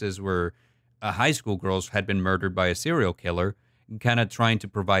places where high school girls had been murdered by a serial killer, kind of trying to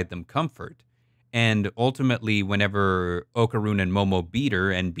provide them comfort. And ultimately, whenever Okarun and Momo beat her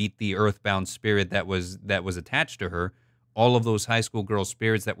and beat the earthbound spirit that was attached to her, all of those high school girl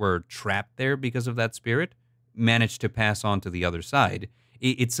spirits that were trapped there because of that spirit managed to pass on to the other side.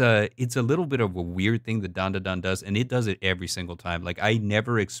 It's a little bit of a weird thing that DanDaDan does, and it does it every single time. Like, I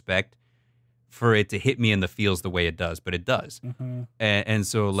never expect for it to hit me in the feels the way it does, but it does. And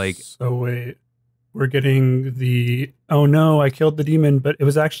so, like... So wait, we're getting the, oh no, I killed the demon, but it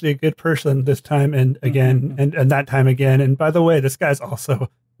was actually a good person this time and again, and that time again. And by the way, this guy's also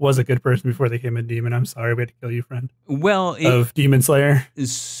was a good person before they became a demon. I'm sorry, we had to kill you, friend. Well, of Demon Slayer.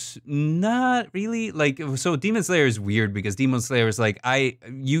 Is not really like, so Demon Slayer is weird because Demon Slayer is like,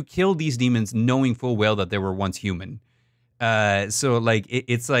 you kill these demons knowing full well that they were once human. So like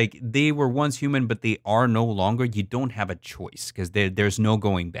it's like they were once human, but they are no longer. You don't have a choice because there's no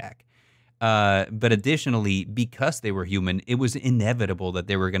going back. But additionally, because they were human, it was inevitable that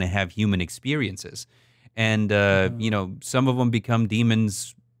they were going to have human experiences. And, some of them become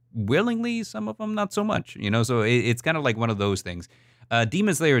demons willingly, some of them not so much, so it's kind of like one of those things.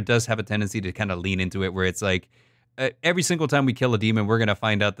 Demon Slayer does have a tendency to kind of lean into it where it's like, every single time we kill a demon, we're gonna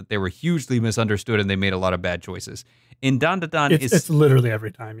find out that they were hugely misunderstood and they made a lot of bad choices. In DanDaDan, It's literally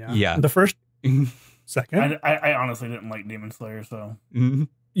every time, yeah. Yeah. The first second. I honestly didn't like Demon Slayer, so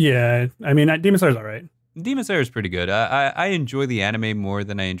Yeah, I mean, Demon Slayer's all right. Demon Slayer is pretty good. I enjoy the anime more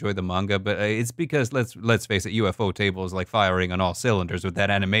than I enjoy the manga, but it's because let's face it, UFO Table is like firing on all cylinders with that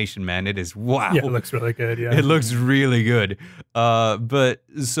animation, man. It is wow. Yeah, it looks really good. Yeah, It looks really good. But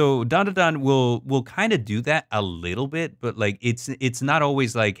so DanDaDan will kind of do that a little bit, but like it's not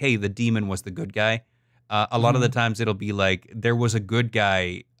always like, hey, the demon was the good guy. A lot of the times it'll be like there was a good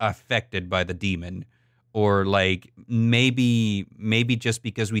guy affected by the demon. Or like maybe just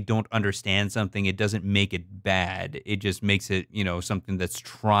because we don't understand something, it doesn't make it bad. It just makes it, something that's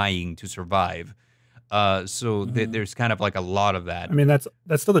trying to survive. So there's kind of like a lot of that. I mean, that's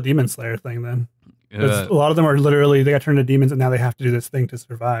still the Demon Slayer thing then. A lot of them are literally, they got turned into demons and now they have to do this thing to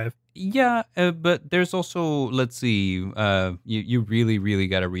survive. Yeah, but there's also, let's see, you really, really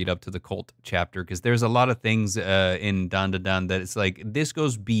got to read up to the cult chapter because there's a lot of things in DanDaDan that it's like, this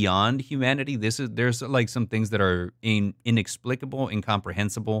goes beyond humanity. There's like some things that are inexplicable,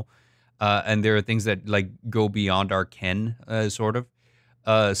 incomprehensible, and there are things that like go beyond our ken, sort of.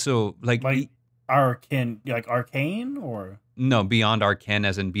 So like our ken, like arcane or? No, beyond our ken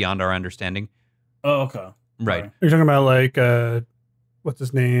as in beyond our understanding. Oh, okay. Right. Sorry. You're talking about like, what's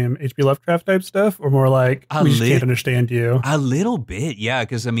his name, H.P. Lovecraft type stuff, or more like we just can't understand you? A little bit, yeah.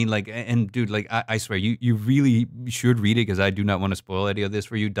 Because I mean, like, and dude, like, I swear, you really should read it because I do not want to spoil any of this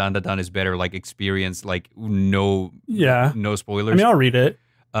for you. DanDaDan is better, like, experience, like, no spoilers. I mean, I'll read it.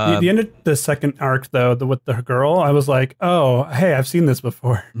 The end of the second arc, though, with the girl, I was like, oh, hey, I've seen this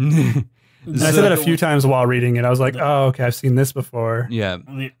before. And I said that a few times while reading it. I was like, "Oh, okay, I've seen this before." Yeah.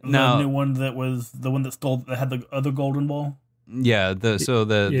 The new one that was the one that had the other golden ball. Yeah.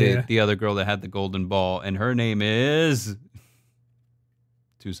 The other girl that had the golden ball, and her name is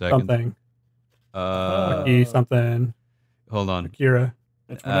 2 seconds. Something. Something. Hold on. Akira.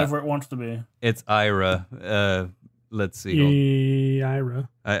 It's whatever it wants to be. It's Ira. Let's see. Ira.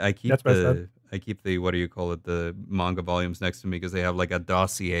 I keep That's what I said. I keep the, what do you call it, the manga volumes next to me because they have like a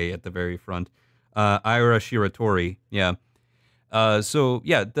dossier at the very front. Ira Shiratori, yeah. So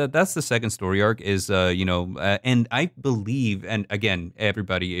yeah, that's the second story arc is, and I believe, and again,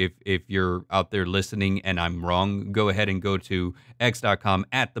 everybody, if you're out there listening and I'm wrong, go ahead and go to x.com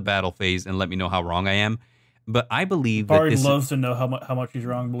at the battle phase and let me know how wrong I am. But I believe Bard loves to know how much he's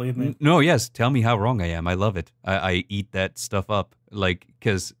wrong. Believe me. No, yes, tell me how wrong I am. I love it. I eat that stuff up. Like,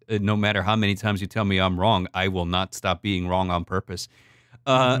 because no matter how many times you tell me I'm wrong, I will not stop being wrong on purpose.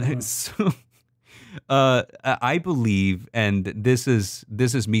 So, I believe, and this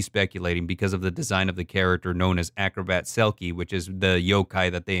is me speculating because of the design of the character known as Acrobat Selkie, which is the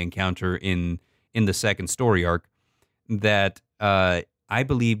yokai that they encounter in the second story arc. That I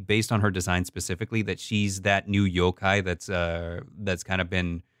believe, based on her design specifically, that she's that new yokai that's kind of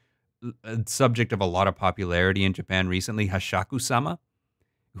been subject of a lot of popularity in Japan recently, Hashaku-sama,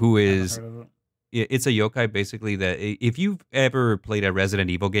 who is it's a yokai basically that if you've ever played a Resident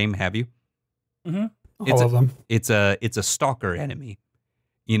Evil game, have you? Mm-hmm. All of them. It's a stalker enemy.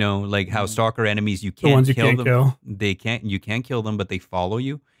 You know, like how stalker enemies you can't the ones you kill can't them. Kill. You can't kill them, but they follow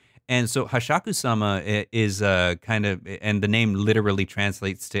you. And so Hashaku-sama is kind of, and the name literally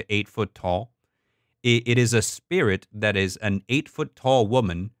translates to 8 foot tall. It is a spirit that is an 8 foot tall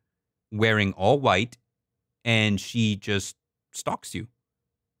woman wearing all white, and she just stalks you.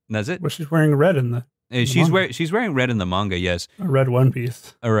 And that's it. Well, she's wearing red in the she's wearing red in the manga, yes. A red one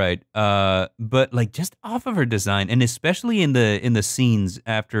piece. All right. But like just off of her design, and especially in the scenes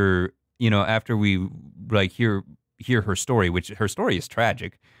after we like hear her story, which her story is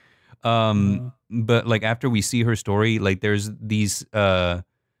tragic. But like after we see her story, like there's these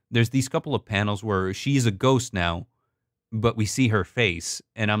couple of panels where she's a ghost now, but we see her face,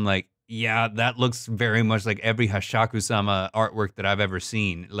 and I'm like, yeah, that looks very much like every Hashaku-sama artwork that I've ever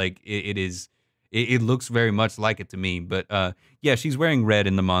seen. Like it looks very much like it to me. But yeah, she's wearing red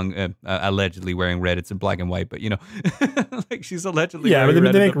in the manga, allegedly wearing red. It's in black and white, but like she's allegedly wearing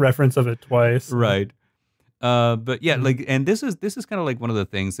red. They make reference of it twice, right? But yeah, like, and this is kind of like one of the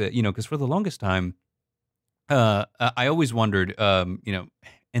things that, because for the longest time, I always wondered, and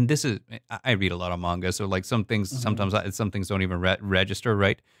this is, I read a lot of manga, so like some things, sometimes some things don't even register,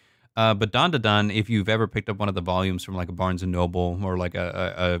 right? But DanDaDan, if you've ever picked up one of the volumes from like a Barnes & Noble or like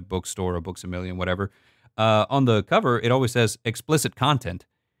a bookstore or Books A Million, whatever, on the cover, it always says explicit content.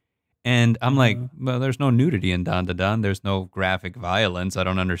 And I'm like, well, there's no nudity in DanDaDan. There's no graphic violence. I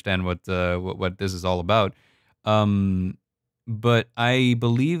don't understand what this is all about. but I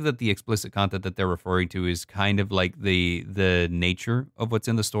believe that the explicit content that they're referring to is kind of like the nature of what's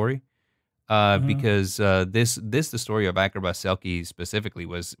in the story. Because the story of Acrobat Selkie specifically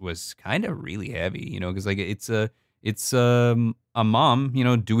was kind of really heavy, you know, because like it's a mom, you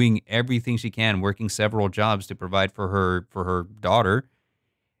know, doing everything she can, working several jobs to provide for her daughter,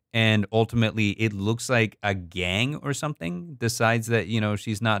 and ultimately it looks like a gang or something decides that, you know,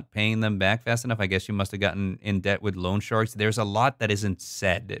 she's not paying them back fast enough. I guess she must have gotten in debt with loan sharks. There's a lot that isn't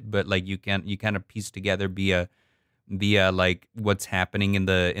said, but like you kind of piece together via like what's happening in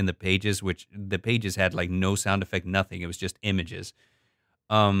the pages, which the pages had like no sound effect, nothing. It was just images.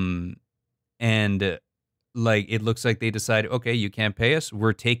 And like it looks like they decide, okay, you can't pay us.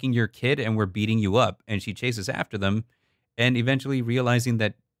 We're taking your kid and we're beating you up. And she chases after them, and eventually realizing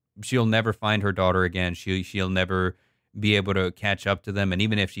that she'll never find her daughter again. She'll never be able to catch up to them. And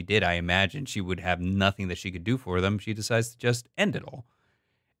even if she did, I imagine she would have nothing that she could do for them. She decides to just end it all.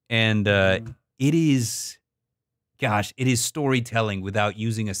 And it is. Gosh, it is storytelling without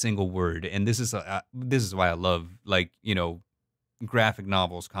using a single word, and this is why I love, like, you know, graphic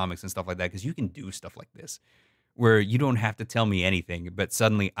novels, comics, and stuff like that, because you can do stuff like this, where you don't have to tell me anything, but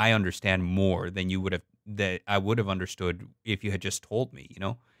suddenly I understand more than I would have understood if you had just told me, you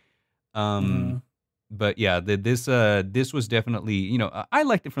know. But yeah, this was definitely, you know, I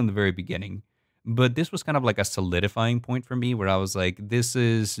liked it from the very beginning. But this was kind of like a solidifying point for me where I was like, this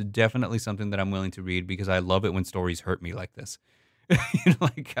is definitely something that I'm willing to read because I love it when stories hurt me like this. You know,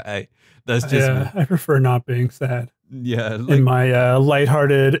 like that's just I prefer not being sad. Yeah, like, in my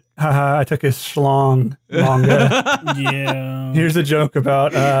lighthearted, haha, I took his schlong manga. Yeah. Here's a joke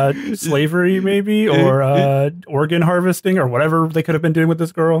about slavery, maybe, or organ harvesting, or whatever they could have been doing with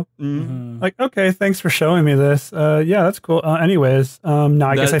this girl. Like, okay, thanks for showing me this. Yeah, that's cool. Anyways, no,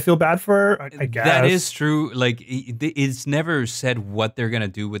 I guess I feel bad for her. I guess that is true. Like, it's never said what they're gonna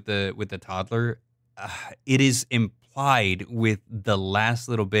do with the toddler. It is implied with the last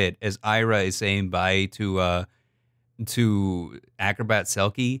little bit as Ira is saying bye to Acrobat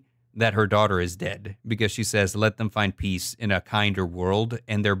Selkie that her daughter is dead, because she says, let them find peace in a kinder world,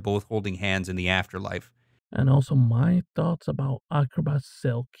 and they're both holding hands in the afterlife. And also my thoughts about Acrobat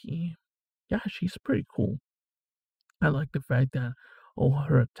Selkie. Yeah, she's pretty cool. I like the fact that all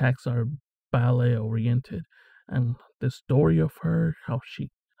her attacks are ballet oriented, and the story of her, how she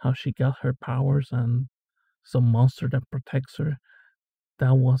got her powers and some monster that protects her,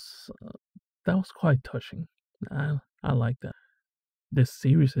 that was quite touching. I like that. This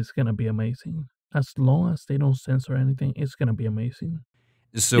series is gonna be amazing. As long as they don't censor anything, it's gonna be amazing.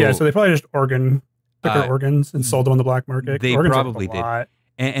 So so they probably just took her organs and sold them on the black market. They organs probably did.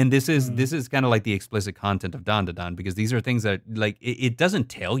 And this is kind of like the explicit content of DanDaDan, because these are things that, like, it doesn't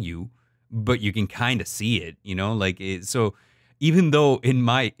tell you, but you can kind of see it, you know, like so even though in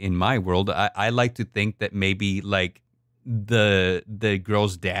my world, I like to think that maybe like the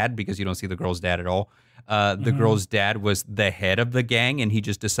girl's dad, because you don't see the girl's dad at all. The girl's dad was the head of the gang, and he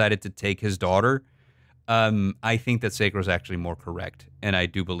just decided to take his daughter. I think that Sacrow's actually more correct, and I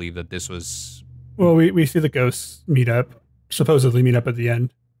do believe that this was. Well, we see the ghosts supposedly meet up at the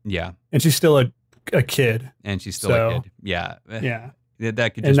end. Yeah, and she's still a kid. And she's still a kid. Yeah, yeah.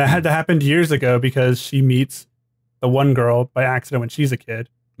 That could. And that had to happen years ago because she meets the one girl by accident when she's a kid.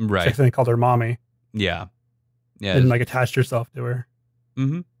 Right. She accidentally called her mommy. Yeah. Yeah. And like attached herself to her.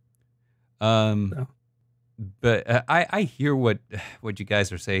 So. But I hear what you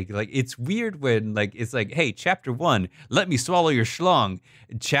guys are saying. Like, it's weird when, like, it's like, hey, chapter 1, let me swallow your schlong.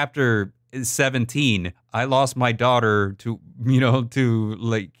 Chapter 17, I lost my daughter to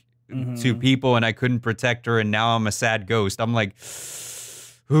people, and I couldn't protect her, and now I'm a sad ghost. I'm like,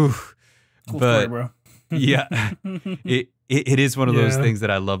 ooh. Cool but story, bro. Yeah, it is one of those things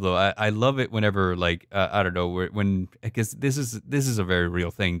that I love, though. I love it whenever, like, I don't know, when, because this is a very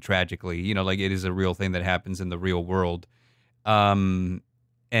real thing, tragically, you know, like, it is a real thing that happens in the real world. And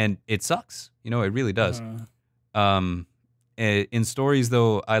it sucks, you know, it really does. In stories,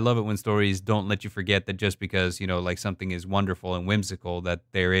 though, I love it when stories don't let you forget that just because, you know, like, something is wonderful and whimsical, that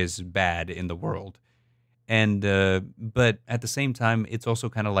there is bad in the world. And but at the same time, it's also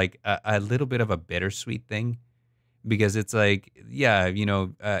kind of like a little bit of a bittersweet thing, because it's like, yeah, you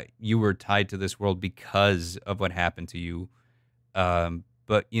know, you were tied to this world because of what happened to you,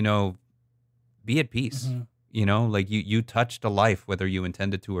 but, you know, be at peace. You know, like, you touched a life, whether you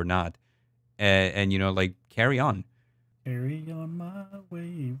intended to or not, and you know, like, carry on. Carry on, my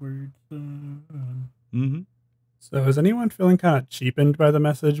wayward son. So is anyone feeling kind of cheapened by the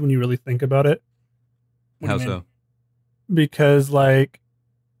message when you really think about it? How so? Because, like,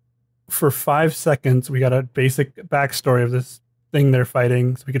 for 5 seconds, we got a basic backstory of this thing they're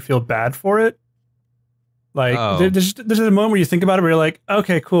fighting so we could feel bad for it. Like Oh. there's a moment where you think about it where you're like,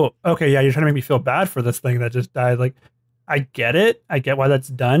 okay, cool. Okay, yeah, you're trying to make me feel bad for this thing that just died. Like, I get it. I get why that's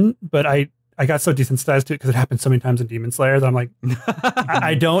done, but I got so desensitized to it because it happened so many times in Demon Slayer that I'm like,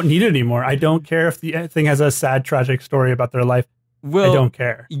 I don't need it anymore. I don't care if the thing has a sad, tragic story about their life. Well, I don't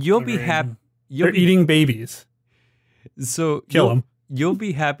care. You'll be Agreed. happy. They're eating babies. So Kill them. You'll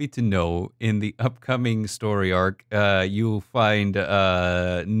be happy to know in the upcoming story arc, you'll find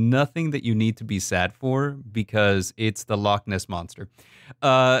nothing that you need to be sad for because it's the Loch Ness monster.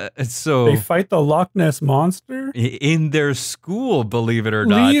 So They fight the Loch Ness monster. in their school, believe it or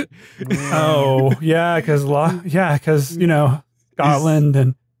not. Oh, yeah, because you know, Scotland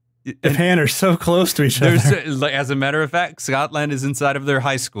and Japan are so close to each other. Like, as a matter of fact, Scotland is inside of their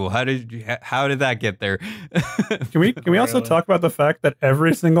high school. How did that get there? Can we also Really? talk about the fact that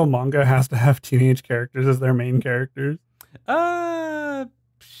every single manga has to have teenage characters as their main characters? Yeah.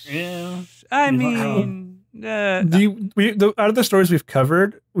 I mean, Out of the stories we've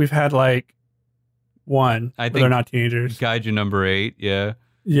covered, we've had like one I where think they're not teenagers. Kaiju number 8, yeah.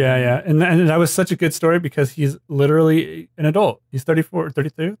 Yeah. And that was such a good story because he's literally an adult. He's 34,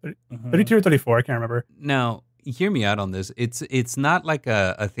 32, 32 or 34. I can't remember. Now, hear me out on this. It's not like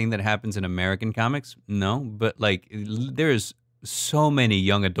a thing that happens in American comics, no, but like there's so many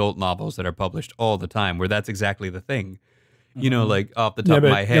young adult novels that are published all the time where that's exactly the thing. You know, like off the top of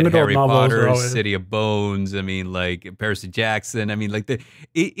but my head, young adult Harry novels are Potter, always- City of Bones. I mean, like Percy Jackson. I mean, like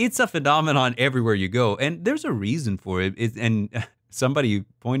it's a phenomenon everywhere you go, and there's a reason for it. And somebody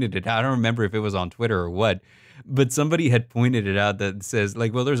pointed it out. I don't remember if it was on Twitter or what, but somebody had pointed it out that says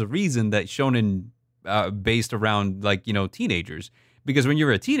like, well, there's a reason that shonen based around like, you know, teenagers. Because when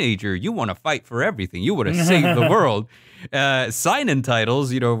you're a teenager, you want to fight for everything. You want to save the world. Seinen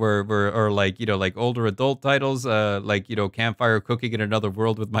titles, you know, or like, you know, like older adult titles, like, you know, Campfire Cooking in Another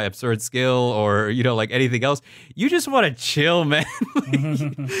World with My Absurd Skill, or, you know, like anything else. You just want to chill, man.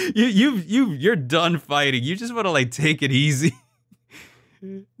 You're done fighting. You just want to like take it easy.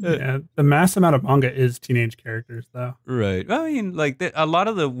 Yeah, the mass amount of manga is teenage characters, though. Right. I mean, like a lot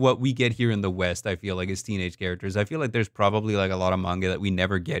of what we get here in the West, I feel like is teenage characters. I feel like there's probably like a lot of manga that we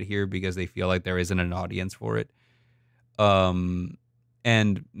never get here because they feel like there isn't an audience for it. And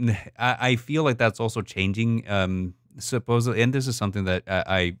I feel like that's also changing. Supposedly, and this is something that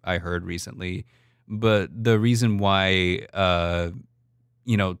I heard recently, but the reason why,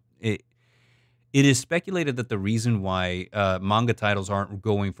 you know, it is speculated that the reason why manga titles aren't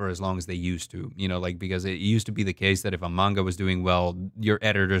going for as long as they used to, you know, like because it used to be the case that if a manga was doing well, your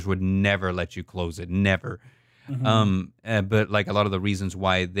editors would never let you close it, never. But like a lot of the reasons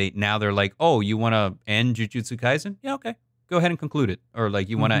why they're like, oh, you want to end Jujutsu Kaisen? Yeah, okay, go ahead and conclude it. Or like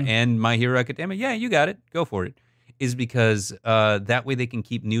you want to end My Hero Academia? Yeah, you got it, go for it. Is because that way they can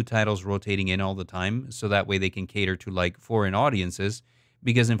keep new titles rotating in all the time, so that way they can cater to like foreign audiences.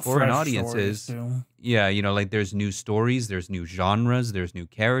 Because in foreign Fresh audiences, stories, too. yeah, you know, like there's new stories, there's new genres, there's new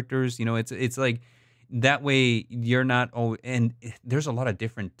characters. You know, it's like that way you're not. Oh, and there's a lot of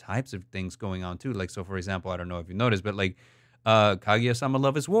different types of things going on too. Like, so for example, I don't know if you noticed, but like Kaguya-sama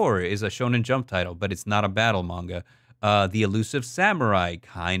Love is War is a Shonen Jump title, but it's not a battle manga. The Elusive Samurai,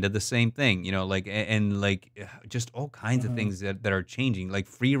 kind of the same thing, you know, like and like just all kinds of things that are changing. Like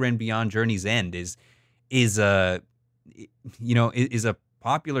Free Ren Beyond Journey's End is a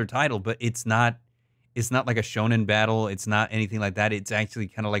popular title, but it's not like a shonen battle. It's not anything like that. It's actually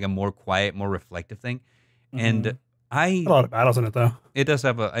kind of like a more quiet, more reflective thing. And A lot of battles in it, though. it does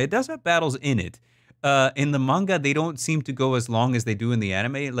have battles in it. In the manga, they don't seem to go as long as they do in the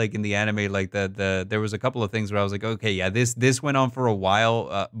anime. Like in the anime, like there was a couple of things where I was like, okay, yeah, this went on for a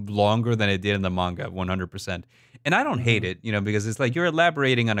while longer than it did in the manga, 100%. And I don't hate it, you know, because it's like you're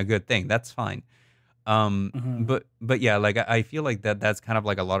elaborating on a good thing. That's fine. But yeah, like I feel like that's kind of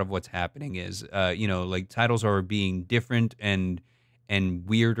like a lot of what's happening is, you know, like titles are being different and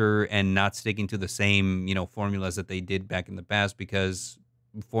weirder and not sticking to the same, you know, formulas that they did back in the past because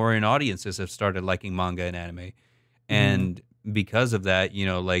foreign audiences have started liking manga and anime. And because of that, you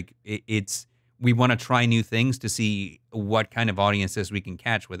know, like we want to try new things to see what kind of audiences we can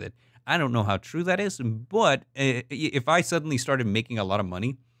catch with it. I don't know how true that is, but if I suddenly started making a lot of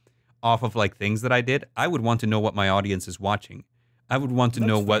money off of like things that I did, I would want to know what my audience is watching. I would want to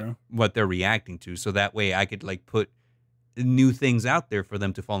know fair. what they're reacting to, so that way I could like put new things out there for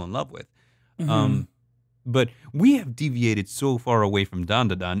them to fall in love with. But we have deviated so far away from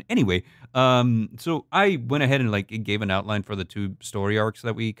DanDaDan. Anyway, so I went ahead and like gave an outline for the 2 story arcs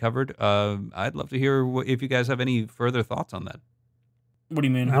that we covered. I'd love to hear if you guys have any further thoughts on that. What do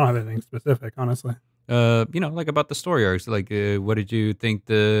you mean? I don't have anything specific, honestly. like about the story arcs. Like, what did you think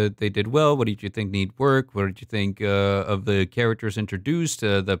they did well? What did you think need work? What did you think of the characters introduced?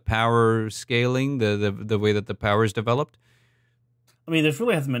 The power scaling, the way that the powers developed. I mean, there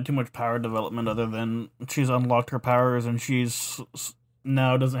really hasn't been too much power development other than she's unlocked her powers and she's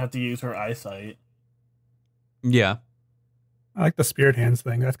now doesn't have to use her eyesight. Yeah. I like the spirit hands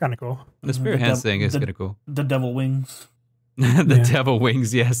thing. That's kind of cool. The spirit hands thing is kind of cool. The devil wings. Devil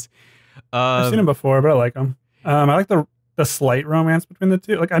wings, yes. I've seen them before, but I like them. I like the slight romance between the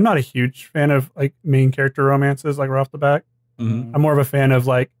two. Like, I'm not a huge fan of like main character romances, like right off the bat. Mm-hmm. I'm more of a fan of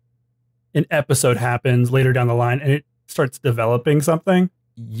like an episode happens later down the line and it starts developing something.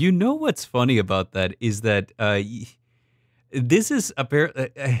 You know what's funny about that is that this is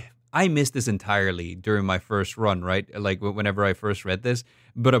apparently. I missed this entirely during my first run, right? Like whenever I first read this,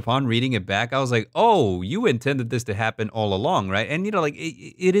 but upon reading it back, I was like, "Oh, you intended this to happen all along, right?" And like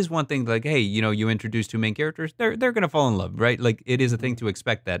it is one thing, like, hey, you introduce two main characters, they're gonna fall in love, right? Like it is a thing to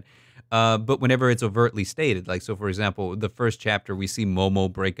expect that. But whenever it's overtly stated, like so, for example, the first chapter, we see Momo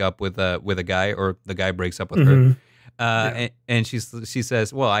break up with a guy, or the guy breaks up with her. And she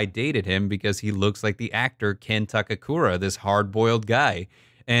says, "Well, I dated him because he looks like the actor Ken Takakura, this hard-boiled guy."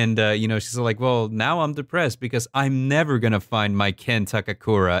 And, she's like, well, now I'm depressed because I'm never going to find my Ken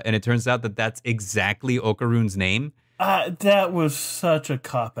Takakura. And it turns out that that's exactly Okarun's name. That was such a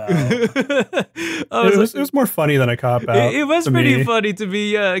cop-out. It was more funny than a cop-out. It was pretty funny to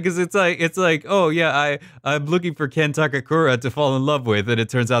me, because it's like, oh, yeah, I'm looking for Ken Takakura to fall in love with. And it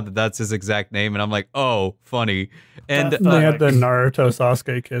turns out that that's his exact name. And I'm like, oh, funny. And they had the Naruto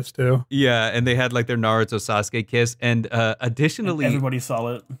Sasuke kiss, too. Yeah, and they had like their Naruto Sasuke kiss. And additionally... And everybody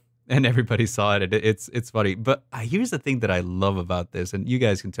saw it. And everybody saw it. It's funny. But here's the thing that I love about this. And you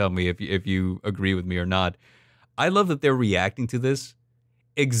guys can tell me if you agree with me or not. I love that they're reacting to this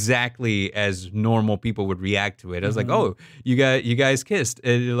exactly as normal people would react to it. I was like, "Oh, you guys kissed,"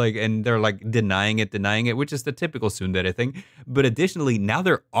 and they're like denying it, which is the typical tsundere thing. But additionally, now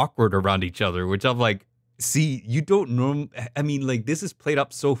they're awkward around each other, which I'm like, see, you don't know. I mean, like this is played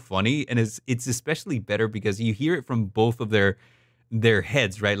up so funny, and it's especially better because you hear it from both of their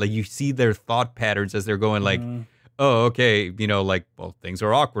heads, right? Like you see their thought patterns as they're going, like, "Oh, okay, like, well, things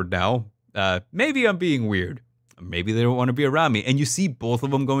are awkward now. Maybe I'm being weird." Maybe they don't want to be around me. And you see both of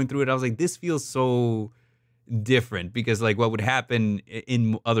them going through it. I was like, this feels so different because like what would happen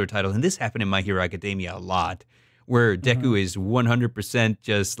in other titles, and this happened in My Hero Academia a lot, where Deku is 100%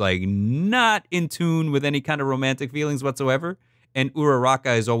 just like not in tune with any kind of romantic feelings whatsoever. And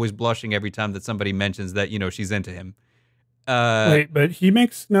Uraraka is always blushing every time that somebody mentions that, she's into him. Wait, but he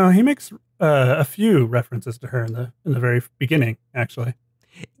makes a few references to her in the very beginning, actually.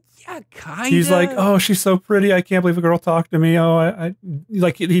 Yeah, kind of. He's like, "Oh, she's so pretty. I can't believe a girl talked to me." Oh, I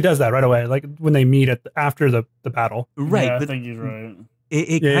like he does that right away, like when they meet after the battle. Right, yeah, but I think he's right.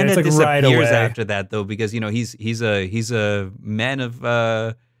 It kind of like disappears right away after that, though, because he's a man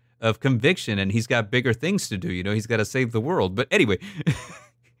of conviction, and he's got bigger things to do. He's got to save the world. But anyway,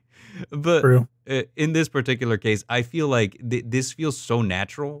 but True. In this particular case, I feel like this feels so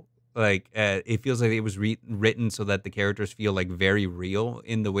natural. Like it feels like it was written so that the characters feel like very real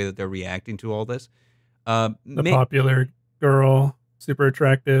in the way that they're reacting to all this. The popular girl, super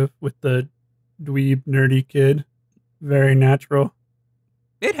attractive, with the dweeb nerdy kid, very natural.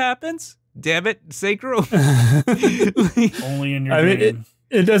 It happens. Damn it, Sacrow. Only in your dreams.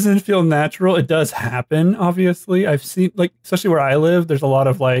 It doesn't feel natural. It does happen, obviously. I've seen, like, especially where I live, there's a lot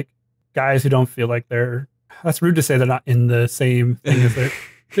of like guys who don't feel like that's rude to say they're not in the same thing as they're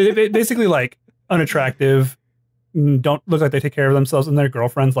basically like unattractive, don't look like they take care of themselves, and their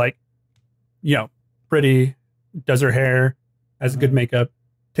girlfriend's like, pretty, does her hair, has good makeup,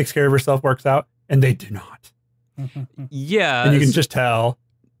 takes care of herself, works out, and they do not. Yeah. And you can just tell.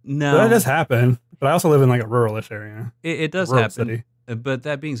 No. But that does happen. But I also live in like a ruralish area. It does rural happen. City. But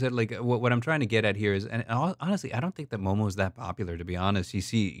that being said, like what I'm trying to get at here is, and honestly, I don't think that Momo is that popular, to be honest.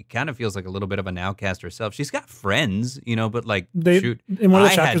 She kind of feels like a little bit of an outcast herself. She's got friends, but like, shoot. In one of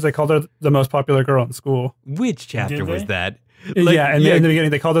the chapters, they called her the most popular girl in school. Which chapter was that? Like, in the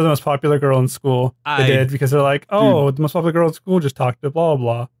beginning, they called her the most popular girl in school. They did, because they're like, the most popular girl in school just talked to blah, blah,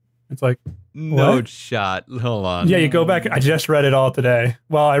 blah. It's like, no what? shot. Hold on. Yeah, you go back. I just read it all today.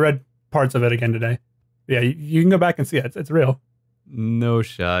 Well, I read parts of it again today. Yeah, you can go back and see it. It's real. No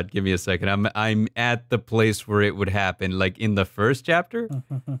shot. Give me a second. I'm at the place where it would happen, like in the first chapter.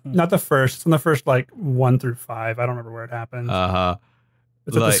 Not the first. It's in the first like 1 through 5. I don't remember where it happens. Uh-huh.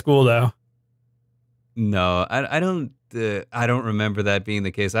 It's at the school though. No, I don't. I don't remember that being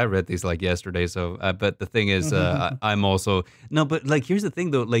the case. I read these like yesterday, so but the thing is, I'm also no. But like, here's the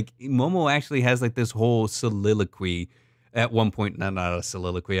thing though. Like, Momo actually has like this whole soliloquy at one point. Not a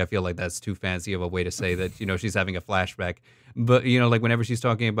soliloquy. I feel like that's too fancy of a way to say that. She's having a flashback. But like whenever she's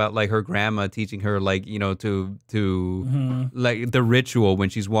talking about like her grandma teaching her like to like the ritual when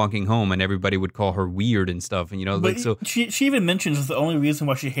she's walking home, and everybody would call her weird and stuff, and but like so she even mentions the only reason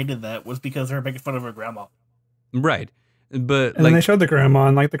why she hated that was because they were making fun of her grandma. Right, but and like they showed the grandma,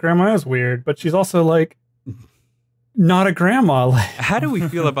 and like the grandma is weird, but she's also like not a grandma. How do we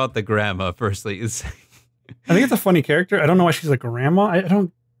feel about the grandma? Firstly, I think it's a funny character. I don't know why she's a grandma. I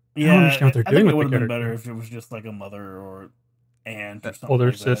don't understand what they're doing. It with would the have been character. better if it was just like a mother or aunt or something. Older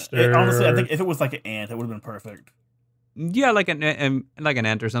like that. sister. Honestly, I think if it was like an aunt, it would have been perfect. Yeah, like an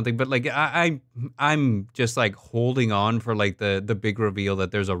aunt or something. But like I'm just like holding on for like the big reveal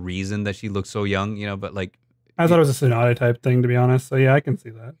that there's a reason that she looks so young. But like. I thought it was a Sonata type thing, to be honest. So yeah, I can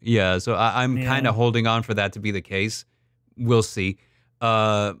see that. Yeah, so I'm kind of holding on for that to be the case. We'll see.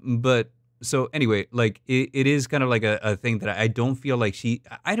 But so anyway, like it is kind of like a thing that I don't feel like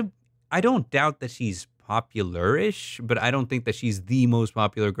I don't doubt that she's popular-ish, but I don't think that she's the most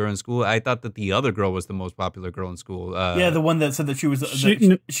popular girl in school. I thought that the other girl was the most popular girl in school. Yeah, the one that said that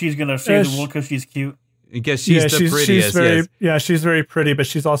she's gonna save the world because she's cute. I guess she's the prettiest. She's very pretty, but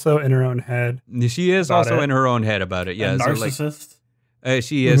she's also in her own head. She is also in her own head about it. Yeah, a narcissist. So like,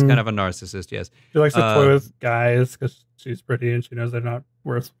 she is kind of a narcissist. Yes, she likes to toy with guys because she's pretty and she knows they're not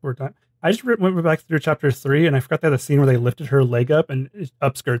worth time. I just went back through chapter 3 and I forgot that the scene where they lifted her leg up and it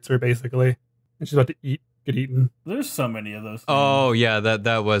upskirts her basically, and she's about to get eaten. There's so many of those things. Oh yeah,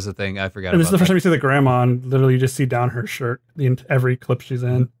 that was a thing. I forgot. And this is the first time you see the grandma, and literally you just see down her shirt every clip she's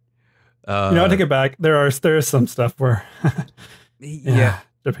in. I take it back. There is some stuff where,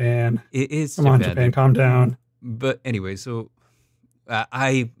 Japan. It is. Come on, Japan, calm down. But anyway, so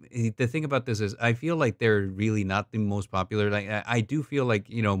the thing about this is, I feel like they're really not the most popular. Like I do feel like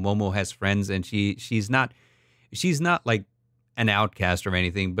Momo has friends, and she's not like an outcast or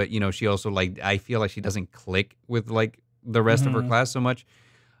anything. But she also like I feel like she doesn't click with like the rest of her class so much.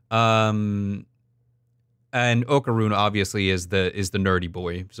 And Okarun obviously is the nerdy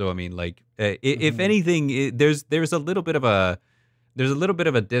boy. So I mean, like, if anything, there's a little bit of a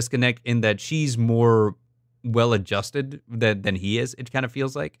disconnect in that she's more well adjusted than he is. It kind of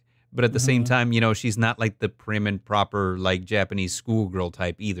feels like, but at the same time, she's not like the prim and proper like Japanese schoolgirl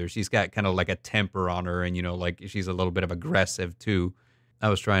type either. She's got kind of like a temper on her, and like she's a little bit of aggressive too. I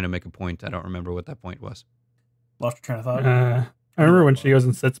was trying to make a point. I don't remember what that point was. Lost your train of thought. I remember when she goes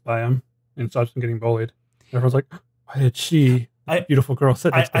and sits by him and stops him getting bullied. Everyone's like, why did she, beautiful girl,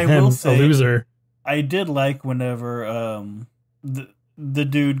 sit next to him, a loser? I did like whenever the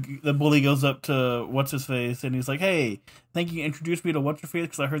dude, the bully, goes up to what's-his-face, and he's like, hey, thank you, introduced me to what's-her-face,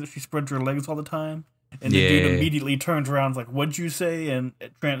 because I heard that she spreads her legs all the time. And the dude immediately turns around and is like, what'd you say? And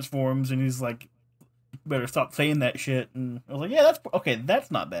it transforms, and he's like, you better stop saying that shit. And I was like, yeah, that's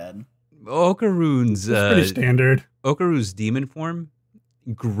not bad. Okarun's pretty standard. Okarun's demon form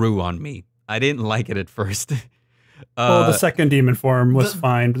grew on me. I didn't like it at first. The second demon form was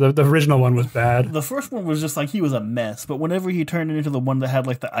fine. The original one was bad. The first one was just like he was a mess. But whenever he turned into the one that had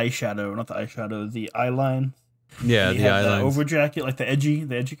like the eyeshadow, not the eyeshadow, the eyeline. Yeah, the eyeline. Over jacket, like the edgy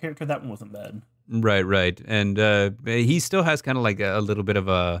character. That one wasn't bad. Right. And he still has kind of like a little bit of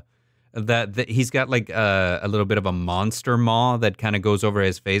a that he's got like a little bit of a monster maw that kind of goes over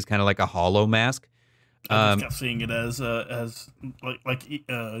his face, kind of like a hollow mask. I just kept seeing it as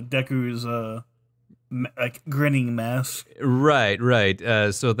Deku's like grinning mask. Right.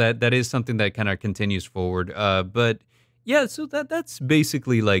 So that is something that kind of continues forward. But yeah, so that's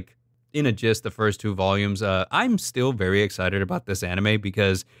basically like in a gist the first 2 volumes. I'm still very excited about this anime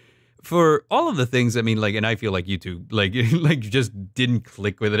because for all of the things, I mean, like, and I feel like you two, like just didn't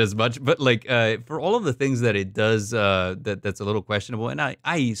click with it as much, but like, for all of the things that it does, that's a little questionable, and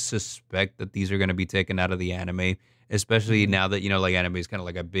I suspect that these are going to be taken out of the anime, especially now that, like, anime is kind of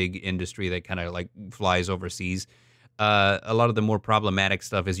like a big industry that kind of like flies overseas. A lot of the more problematic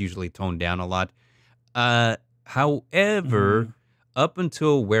stuff is usually toned down a lot. However, up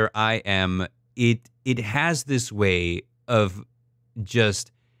until where I am, it has this way of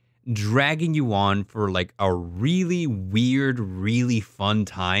just dragging you on for like a really weird, really fun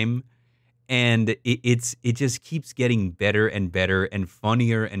time, and it just keeps getting better and better and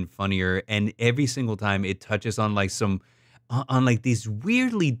funnier, and every single time it touches on like on like these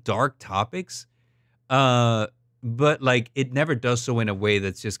weirdly dark topics, but like it never does so in a way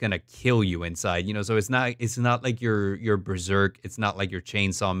that's just gonna kill you inside, so it's not like your Berserk, it's not like your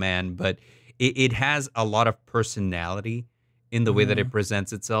Chainsaw Man, but it has a lot of personality in the way that it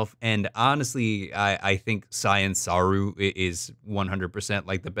presents itself. And honestly, I think Science Saru is 100%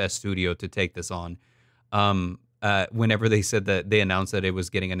 like the best studio to take this on. Whenever they said that they announced that it was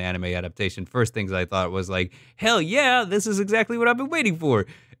getting an anime adaptation, first things I thought was like, hell yeah, this is exactly what I've been waiting for.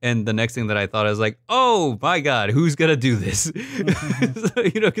 And the next thing that I thought, I was like, oh my God, who's gonna do this? So,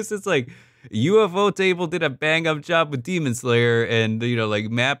 because it's like UFO Table did a bang up job with Demon Slayer, and like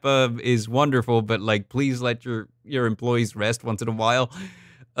Mappa is wonderful, but like please let your employees rest once in a while.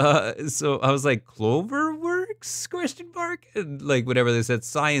 So I was like, Cloverworks? Question mark. And like whenever they said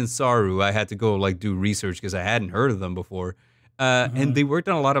Science Saru, I had to go like do research because I hadn't heard of them before. And they worked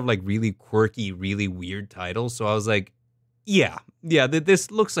on a lot of like really quirky, really weird titles. So I was like, yeah,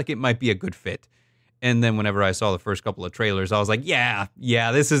 this looks like it might be a good fit. And then whenever I saw the first couple of trailers, I was like, yeah,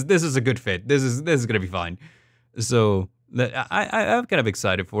 this is a good fit. This is gonna be fine. So I'm kind of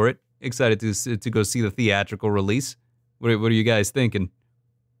excited for it. Excited to go see the theatrical release. What are you guys thinking?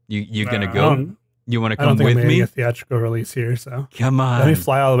 You gonna go? You want to come with me? A theatrical release here, so come on. Let me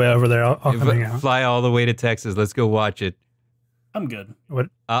fly all the way over there. I'll come hang out. Fly all the way to Texas. Let's go watch it. I'm good. What?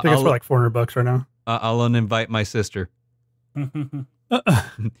 I think it's for like $400 right now. I'll uninvite my sister.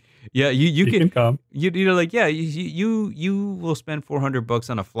 Yeah, you can come. You will spend $400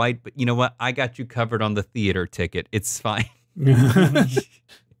 on a flight, but you know what? I got you covered on the theater ticket. It's fine. Yeah,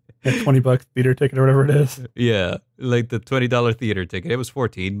 $20 theater ticket or whatever it is. Yeah, like the $20 theater ticket. It was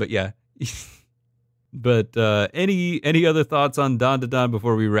 $14, but yeah. But any other thoughts on DanDaDan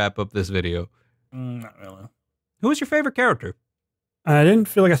before we wrap up this video? Not really. Who was your favorite character? I didn't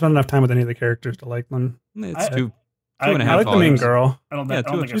feel like I spent enough time with any of the characters to like them. It's two I and a half like the main girl. I don't think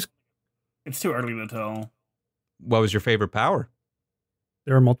it's too early to tell. What was your favorite power?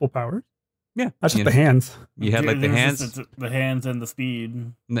 There are multiple powers. Yeah, that's just the hands. You had like the hands, the hands and the speed.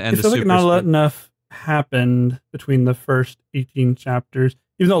 And it feels like not enough happened between the first 18 chapters.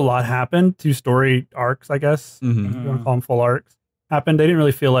 Even though a lot happened, 2 story arcs, I guess. If you want to call them full arcs, happened. They didn't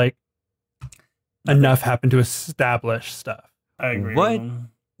really feel like enough happened to establish stuff. I agree.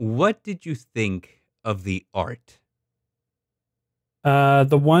 What did you think of the art?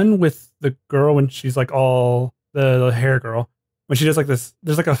 The one with the girl when she's like all the hair girl. When she does like this,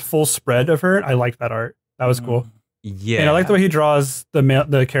 there's like a full spread of her. I liked that art. That was cool. Yeah. And I like the way he draws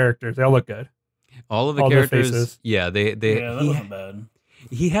the characters. They all look good. All of the characters. Faces. Yeah, that wasn't bad.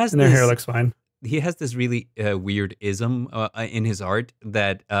 He has and their hair looks fine. He has this really weird ism in his art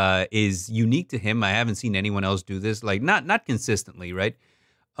that is unique to him. I haven't seen anyone else do this. Like not consistently, right?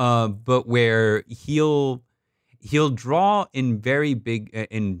 But where he'll draw in very big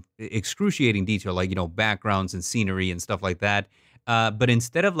in excruciating detail, like backgrounds and scenery and stuff like that. But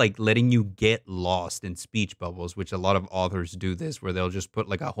instead of like letting you get lost in speech bubbles, which a lot of authors do this, where they'll just put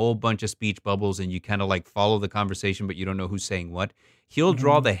like a whole bunch of speech bubbles and you kind of like follow the conversation, but you don't know who's saying what. He'll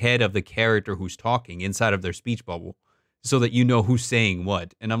draw the head of the character who's talking inside of their speech bubble so that you know who's saying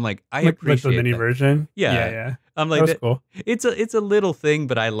what. And I'm like, I appreciate like the mini version. Yeah. I'm like, that's cool. It's a little thing,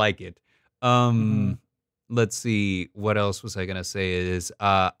 but I like it. Let's see. What else was I going to say is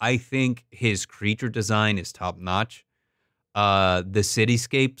I think his creature design is top notch. The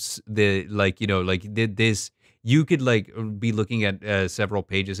cityscapes, this, you could like be looking at several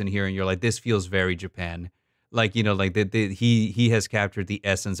pages in here and you're like, this feels very Japan. Like, he has captured the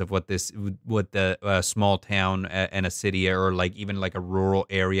essence of what the small town and a city or like even like a rural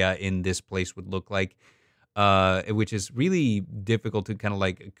area in this place would look like. Which is really difficult to kind of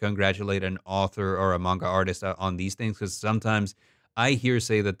like congratulate an author or a manga artist on these things, because sometimes I hear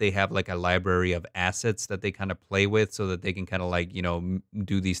say that they have like a library of assets that they kind of play with so that they can kind of like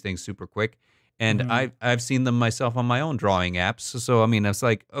do these things super quick. And I've seen them myself on my own drawing apps. So I mean, it's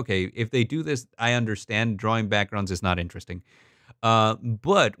like, okay, if they do this, I understand drawing backgrounds is not interesting.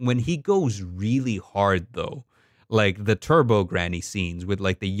 But when he goes really hard though, like the Turbo Granny scenes with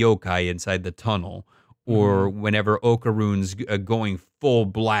like the yokai inside the tunnel, or whenever Okarune's going full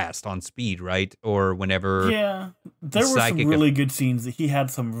blast on speed, right? Or whenever... Yeah, there were some really good scenes that he had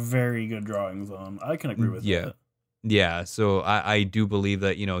some very good drawings on. I can agree with that. Yeah, so I do believe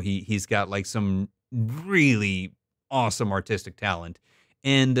that, he's got like some really awesome artistic talent.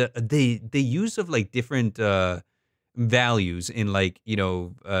 And the use of like different values in like,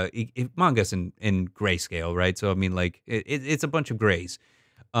 manga's in grayscale, right? So, I mean, like, it's a bunch of grays.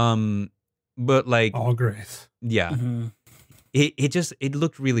 But like all grays, yeah, it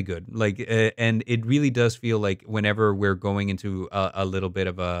looked really good. Like, and it really does feel like whenever we're going into a little bit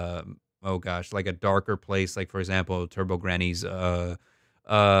of a like a darker place, like for example, Turbo Granny's tunnel,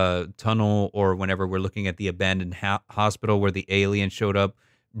 or whenever we're looking at the abandoned hospital where the alien showed up,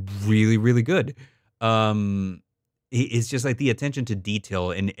 really, really good. It's just like the attention to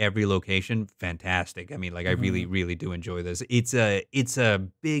detail in every location, fantastic. I mean, like I really, really do enjoy this. It's a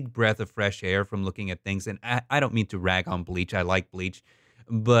big breath of fresh air from looking at things. And I don't mean to rag on Bleach. I like Bleach.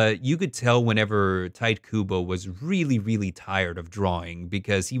 But you could tell whenever Tite Kubo was really, really tired of drawing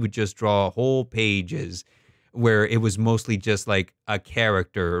because he would just draw whole pages where it was mostly just like a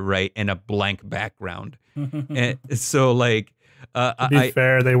character, right, and a blank background. And so, like, to be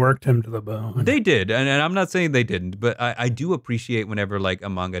fair, they worked him to the bone. they did, and I'm not saying they didn't, but I do appreciate whenever like a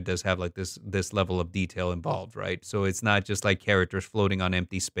manga does have like this level of detail involved, right? So it's not just like characters floating on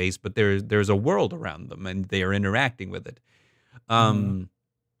empty space, but there's a world around them, and they are interacting with it.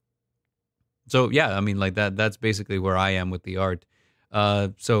 So yeah, I mean, like that's basically where I am with the art.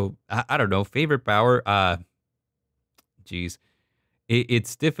 So I don't know, favorite power. Geez,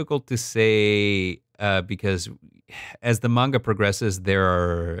 it's difficult to say because as the manga progresses, there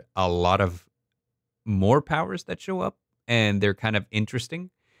are a lot of more powers that show up, and they're kind of interesting.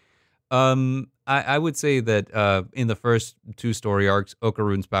 I would say that in the first two story arcs,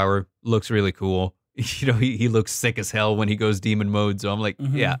 Okarune's power looks really cool. You know, he looks sick as hell when he goes demon mode. So I'm like,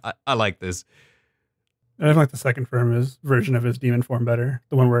 yeah, I like this. I like the second version of his demon form better.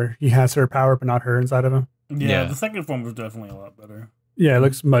 The one where he has her power, but not her inside of him. Yeah, the second form was definitely a lot better. Yeah, it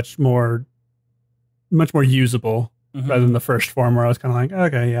looks much more usable rather than the first form where I was kind of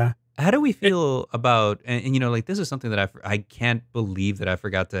like, okay, yeah. How do we feel about, and you know, like this is something that I can't believe that I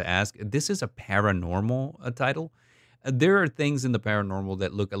forgot to ask. This is a paranormal title. There are things in the paranormal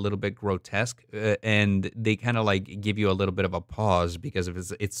that look a little bit grotesque, and they kind of like give you a little bit of a pause because of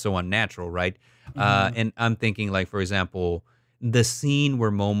it's so unnatural, right? And I'm thinking, like, for example, the scene where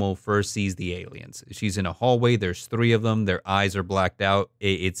Momo first sees the aliens. She's in a hallway. There's three of them. Their eyes are blacked out.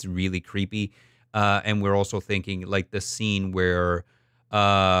 It's really creepy. And we're also thinking like the scene where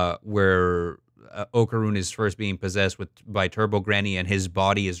Okarune is first being possessed by Turbo Granny, and his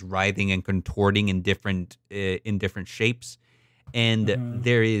body is writhing and contorting in different shapes. And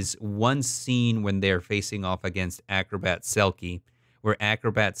there is one scene when they're facing off against Acrobat Selkie, where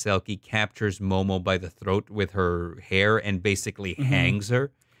Acrobat Selkie captures Momo by the throat with her hair and basically hangs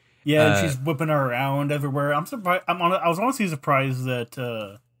her. Yeah, and she's whipping her around everywhere. I'm surprised. I was honestly surprised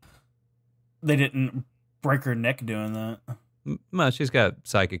that they didn't break her neck doing that. Well, she's got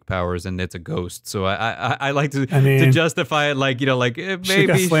psychic powers and it's a ghost, so I like to justify it like, you know, like maybe she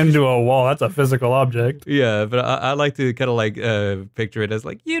got slammed into a wall. That's a physical object. Yeah, but I like to kind of like picture it as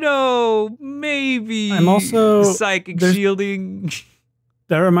like, you know, maybe I'm also psychic shielding.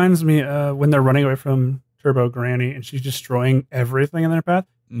 That reminds me when they're running away from Turbo Granny and she's destroying everything in their path.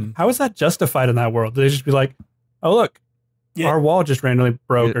 How is that justified in that world? Do they just be like, oh look, our wall just randomly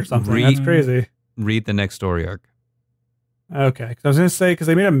broke or something? That's crazy. Read the next story arc. Okay, because I was going to say, because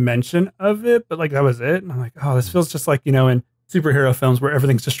they made a mention of it, but like that was it. And I'm like, oh, this feels just like, you know, in superhero films where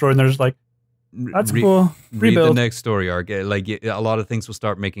everything's destroyed and they're just like, that's cool. Read the next story arc. Like a lot of things will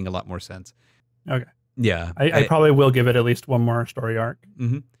start making a lot more sense. Okay. Yeah. I probably will give it at least one more story arc.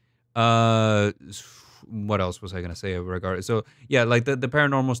 What else was I going to say regarding? So yeah, like the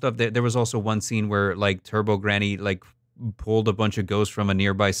paranormal stuff, there was also one scene where like Turbo Granny like pulled a bunch of ghosts from a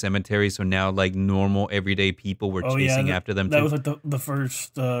nearby cemetery, so now like normal everyday people were chasing after them. That was like the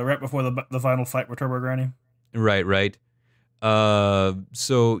first right before the final fight with Turbo Granny. Right.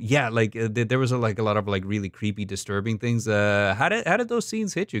 So yeah, like there was a lot of like really creepy, disturbing things. How did those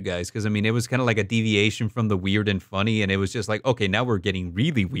scenes hit you guys? Because I mean, it was kind of like a deviation from the weird and funny, and it was just like, okay, now we're getting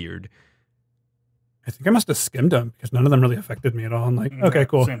really weird. I think I must have skimmed them because none of them really affected me at all. I'm like, okay,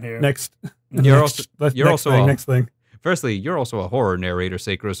 cool. Next. Next thing. Firstly, you're also a horror narrator,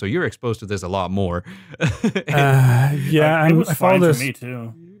 Sacrow, so you're exposed to this a lot more. Yeah, I follow this. For me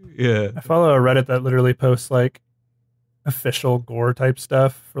too. Yeah, I follow a Reddit that literally posts like official gore type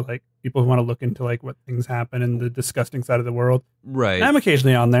stuff for like people who want to look into like what things happen in the disgusting side of the world. Right. And I'm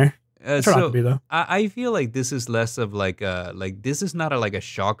occasionally on there. I try not to be though. I feel like this is less of like this is not like a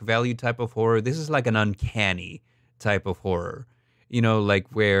shock value type of horror. This is like an uncanny type of horror. You know, like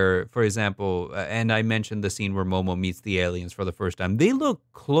where, for example, and I mentioned the scene where Momo meets the aliens for the first time. They look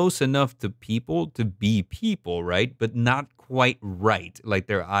close enough to people to be people, right? But not quite right. Like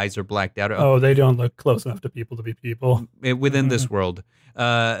their eyes are blacked out. Oh, they don't look close enough to people to be people. Within this world.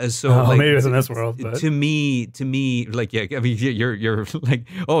 Maybe it's in this world. But. To me, like, yeah, I mean, you're like,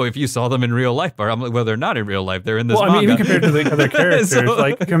 oh, if you saw them in real life, I'm like, well, they're not in real life. They're in this manga. I mean, even compared to the other characters,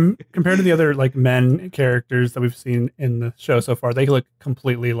 like compared to the other like men characters that we've seen in the show so far, they look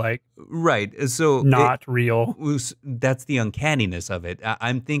completely like not real. That's the uncanniness of it.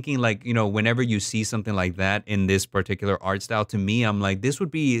 I'm thinking like, you know, whenever you see something like that in this particular art art style, to me, I'm like, this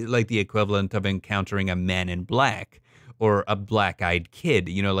would be like the equivalent of encountering a man in black or a black-eyed kid.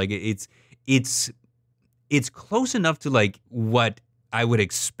 You know, like it's close enough to like what I would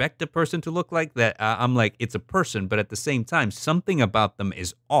expect a person to look like that I'm like, it's a person, but at the same time, something about them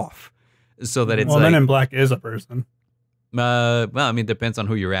is off. So that it's well, like, Men in Black is a person. well, I mean, depends on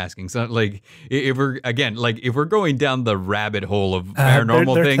who you're asking. So, like, if we're going down the rabbit hole of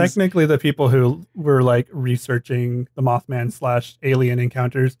paranormal they're things, technically the people who were like researching the Mothman / alien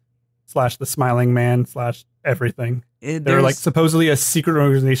encounters / the Smiling Man / everything. They're like supposedly a secret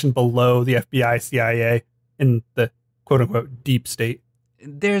organization below the FBI, CIA, in the quote unquote deep state.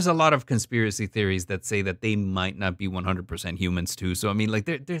 there's a lot of conspiracy theories that say that they might not be 100% humans too. So I mean, like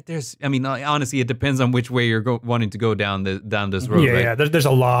there's, I mean, honestly, it depends on which way you're wanting to go down this road. Yeah, right? yeah. There's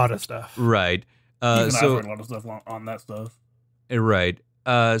a lot of stuff. Right. Even I've So heard a lot of stuff on that stuff. right.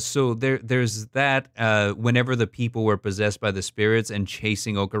 So there's that. Whenever the people were possessed by the spirits and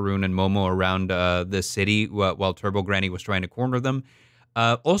chasing Okarun and Momo around the city while Turbo Granny was trying to corner them.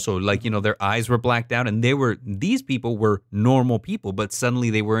 Also, like, you know, their eyes were blacked out, and these people were normal people, but suddenly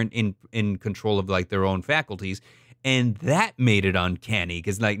they weren't in control of like their own faculties, and that made it uncanny.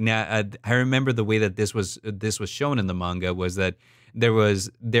 Because like now, I remember the way that this was shown in the manga was that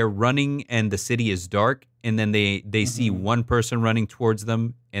they're running and the city is dark, and then they see one person running towards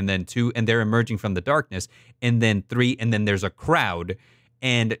them, and then two, and they're emerging from the darkness, and then three, and then there's a crowd,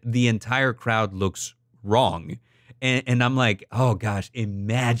 and the entire crowd looks wrong. And I'm like, oh gosh,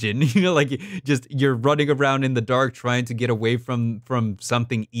 imagine, you know, like just you're running around in the dark trying to get away from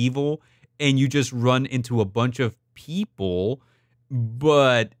something evil, and you just run into a bunch of people,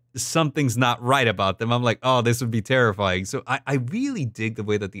 but something's not right about them. I'm like, oh, this would be terrifying. So I really dig the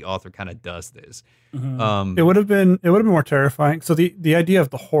way that the author kind of does this. It would have been more terrifying. So the idea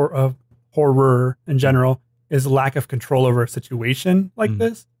of the horror in general is lack of control over a situation like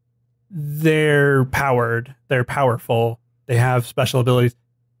this. They're powered, they're powerful, they have special abilities.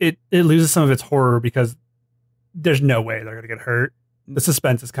 It loses some of its horror because there's no way they're going to get hurt. The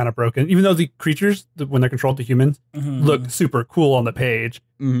suspense is kind of broken. Even though the creatures, when they're controlled to humans, look super cool on the page,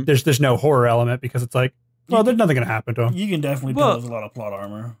 there's no horror element because it's like, well, there's nothing going to happen to them. You can definitely tell there's a lot of plot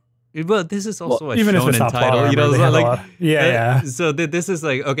armor. Well, this is also even if it's shonen not title, plot you know, armor, so they have like, a lot. Yeah. So this is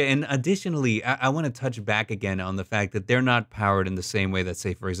like, okay, and additionally, I want to touch back again on the fact that they're not powered in the same way that,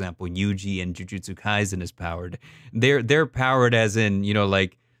 say, for example, Yuji and Jujutsu Kaisen is powered. They're powered as in, you know,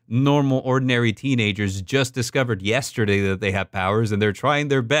 like normal, ordinary teenagers just discovered yesterday that they have powers, and they're trying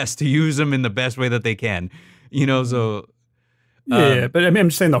their best to use them in the best way that they can, you know. So yeah, but I mean, I'm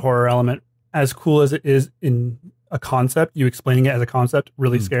just saying the horror element, as cool as it is in a concept, you explaining it as a concept,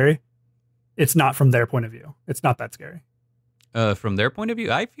 really scary. It's not from their point of view. It's not that scary. From their point of view,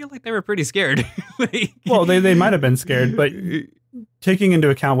 I feel like they were pretty scared. Like, well, they might have been scared, but taking into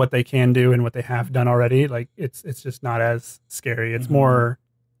account what they can do and what they have done already, like it's just not as scary. It's more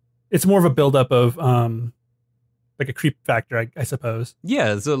of a buildup of like a creep factor, I suppose.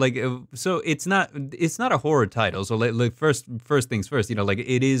 Yeah, so like, so it's not a horror title. So like first things first, you know, like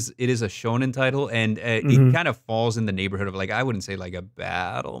it is a shonen title, and it kind of falls in the neighborhood of like, I wouldn't say like a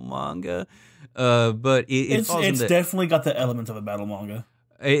battle manga, but it's definitely got the elements of a battle manga.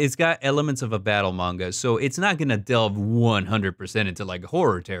 It's got elements of a battle manga, so it's not gonna delve 100% into like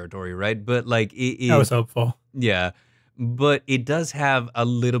horror territory, right? But like I was hopeful. Yeah, but it does have a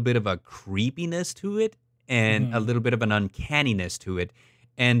little bit of a creepiness to it, and a little bit of an uncanniness to it.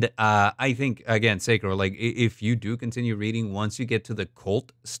 And I think, again, Sacrow, like if you do continue reading, once you get to the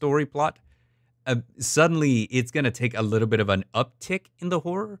cult story plot, suddenly it's going to take a little bit of an uptick in the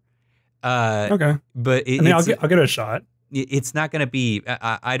horror. Okay. But I'll give it a shot. It's not going to be,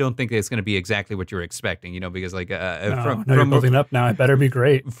 I don't think it's going to be exactly what you're expecting, you know, because like from building up now, it better be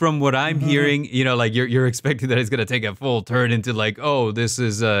great. From what I'm hearing, you know, like you're expecting that it's going to take a full turn into like, oh, this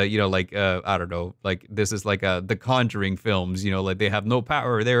is, you know, like, I don't know, like this is like the Conjuring films, you know, like they have no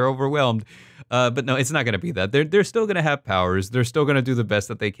power, they're overwhelmed. But no, it's not going to be that. They're still going to have powers. They're still going to do the best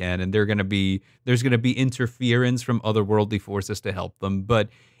that they can. And there's going to be interference from otherworldly forces to help them. But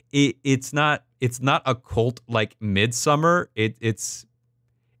it's not a cult like Midsummer. It's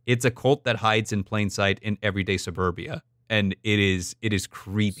a cult that hides in plain sight in everyday suburbia, and it is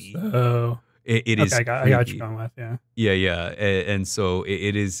creepy. So it is. I got what you're going with. Yeah. And so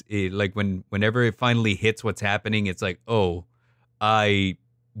it is like whenever it finally hits what's happening, it's like, oh, I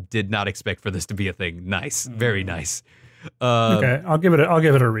did not expect for this to be a thing. Nice, very nice. Okay, I'll give it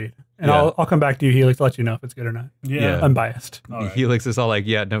a read, and I'll come back to you, Helix, to let you know if it's good or not. Yeah. Unbiased. Right. Helix is all like,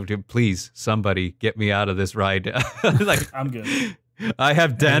 yeah, no, dude, please, somebody get me out of this ride. Like, I'm good. I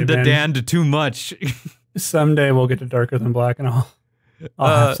have DanDaDan too much. Someday we'll get to Darker Than Black, and I'll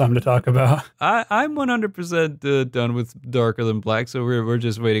have something to talk about. I'm 100% done with Darker Than Black, so we're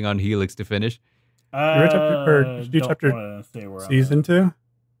just waiting on Helix to finish. Did you do chapter season 2?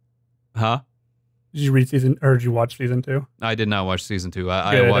 Huh? Did you read season, or did you watch season 2? I did not watch season 2.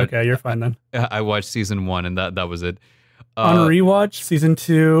 Okay, you're fine then. I watched season 1, and that was it. On rewatch, season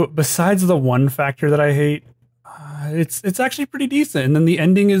 2, besides the one factor that I hate, it's actually pretty decent. And then the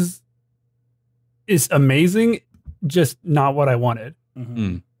ending is amazing, just not what I wanted.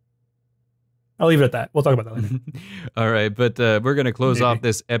 Mm-hmm. I'll leave it at that. We'll talk about that later. All right, but we're going to close off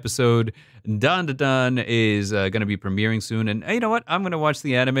this episode. DanDaDan is going to be premiering soon, and you know what? I'm going to watch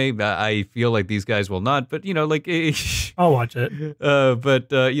the anime. I feel like these guys will not, but you know, like I'll watch it.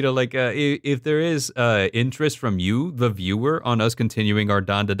 But you know, like if there is interest from you, the viewer, on us continuing our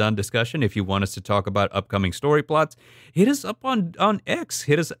DanDaDan discussion, if you want us to talk about upcoming story plots, hit us up on X.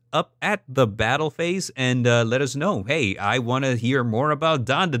 Hit us up at the battle phase and let us know. Hey, I want to hear more about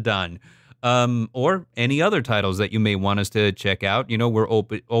DanDaDan. Or any other titles that you may want us to check out. You know, we're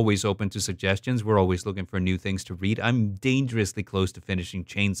always open to suggestions. We're always looking for new things to read. I'm dangerously close to finishing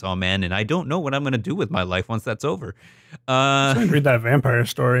Chainsaw Man, and I don't know what I'm going to do with my life once that's over. I was read that vampire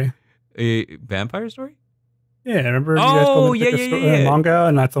story. Vampire story? Yeah, remember you guys told me to pick a manga,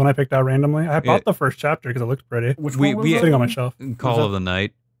 and that's the one I picked out randomly. I bought the first chapter because it looked pretty. Which one was sitting on my shelf. Call of the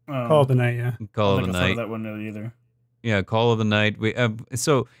Night. Call of the Night, yeah. Call of the Night. Night. I that one either. Yeah, Call of the Night.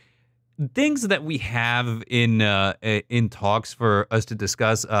 So things that we have in talks for us to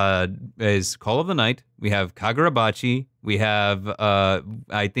discuss is Call of the Night. We have Kagurabachi. We have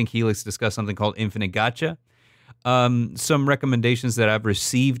I think Helix discussed something called Infinite Gacha. Some recommendations that I've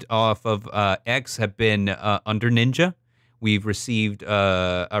received off of X have been Under Ninja. We've received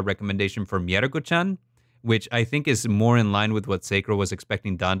a recommendation for Mieruko-chan, which I think is more in line with what Sacrow was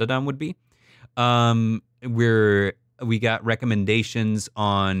expecting DanDaDan would be. We got recommendations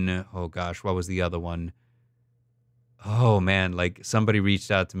on, oh gosh, what was the other one? Oh man, like somebody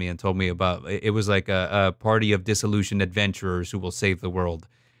reached out to me and told me about, it was like a party of disillusioned adventurers who will save the world.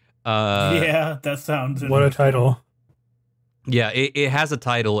 Yeah, that sounds what a title. Yeah, it has a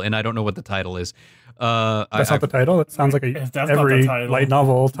title, and I don't know what the title is. That's not the title? That sounds like every light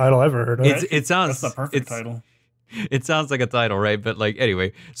novel title ever heard of. It sounds... That's the perfect title. It sounds like a title, right? But like,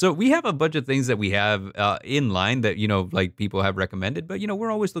 anyway, so we have a bunch of things that we have in line that, you know, like people have recommended, but, you know,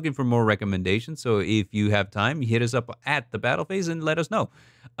 we're always looking for more recommendations. So if you have time, hit us up at the battle phase and let us know.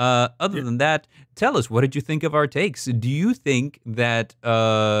 Other than that, tell us, what did you think of our takes? Do you think that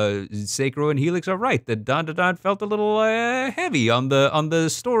Sacrow and Helix are right? That DanDaDan felt a little heavy on the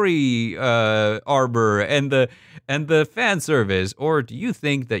story arbor and the fan service? Or do you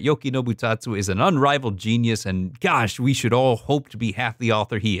think that Yukinobu Tatsu is an unrivaled genius and, gosh, we should all hope to be half the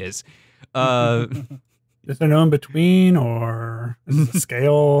author he is? Is there no in between, or is it a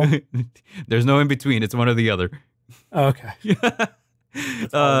scale? There's no in between. It's one or the other. Okay.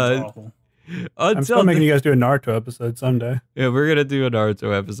 Awful. I'm still making you guys do a Naruto episode someday. Yeah, we're going to do a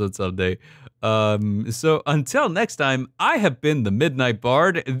Naruto episode someday. So until next time, I have been the Midnight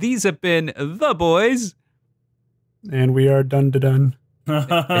Bard. These have been the boys. And we are DanDaDan.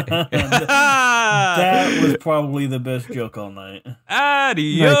 That was probably the best joke all night.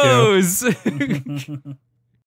 Adios.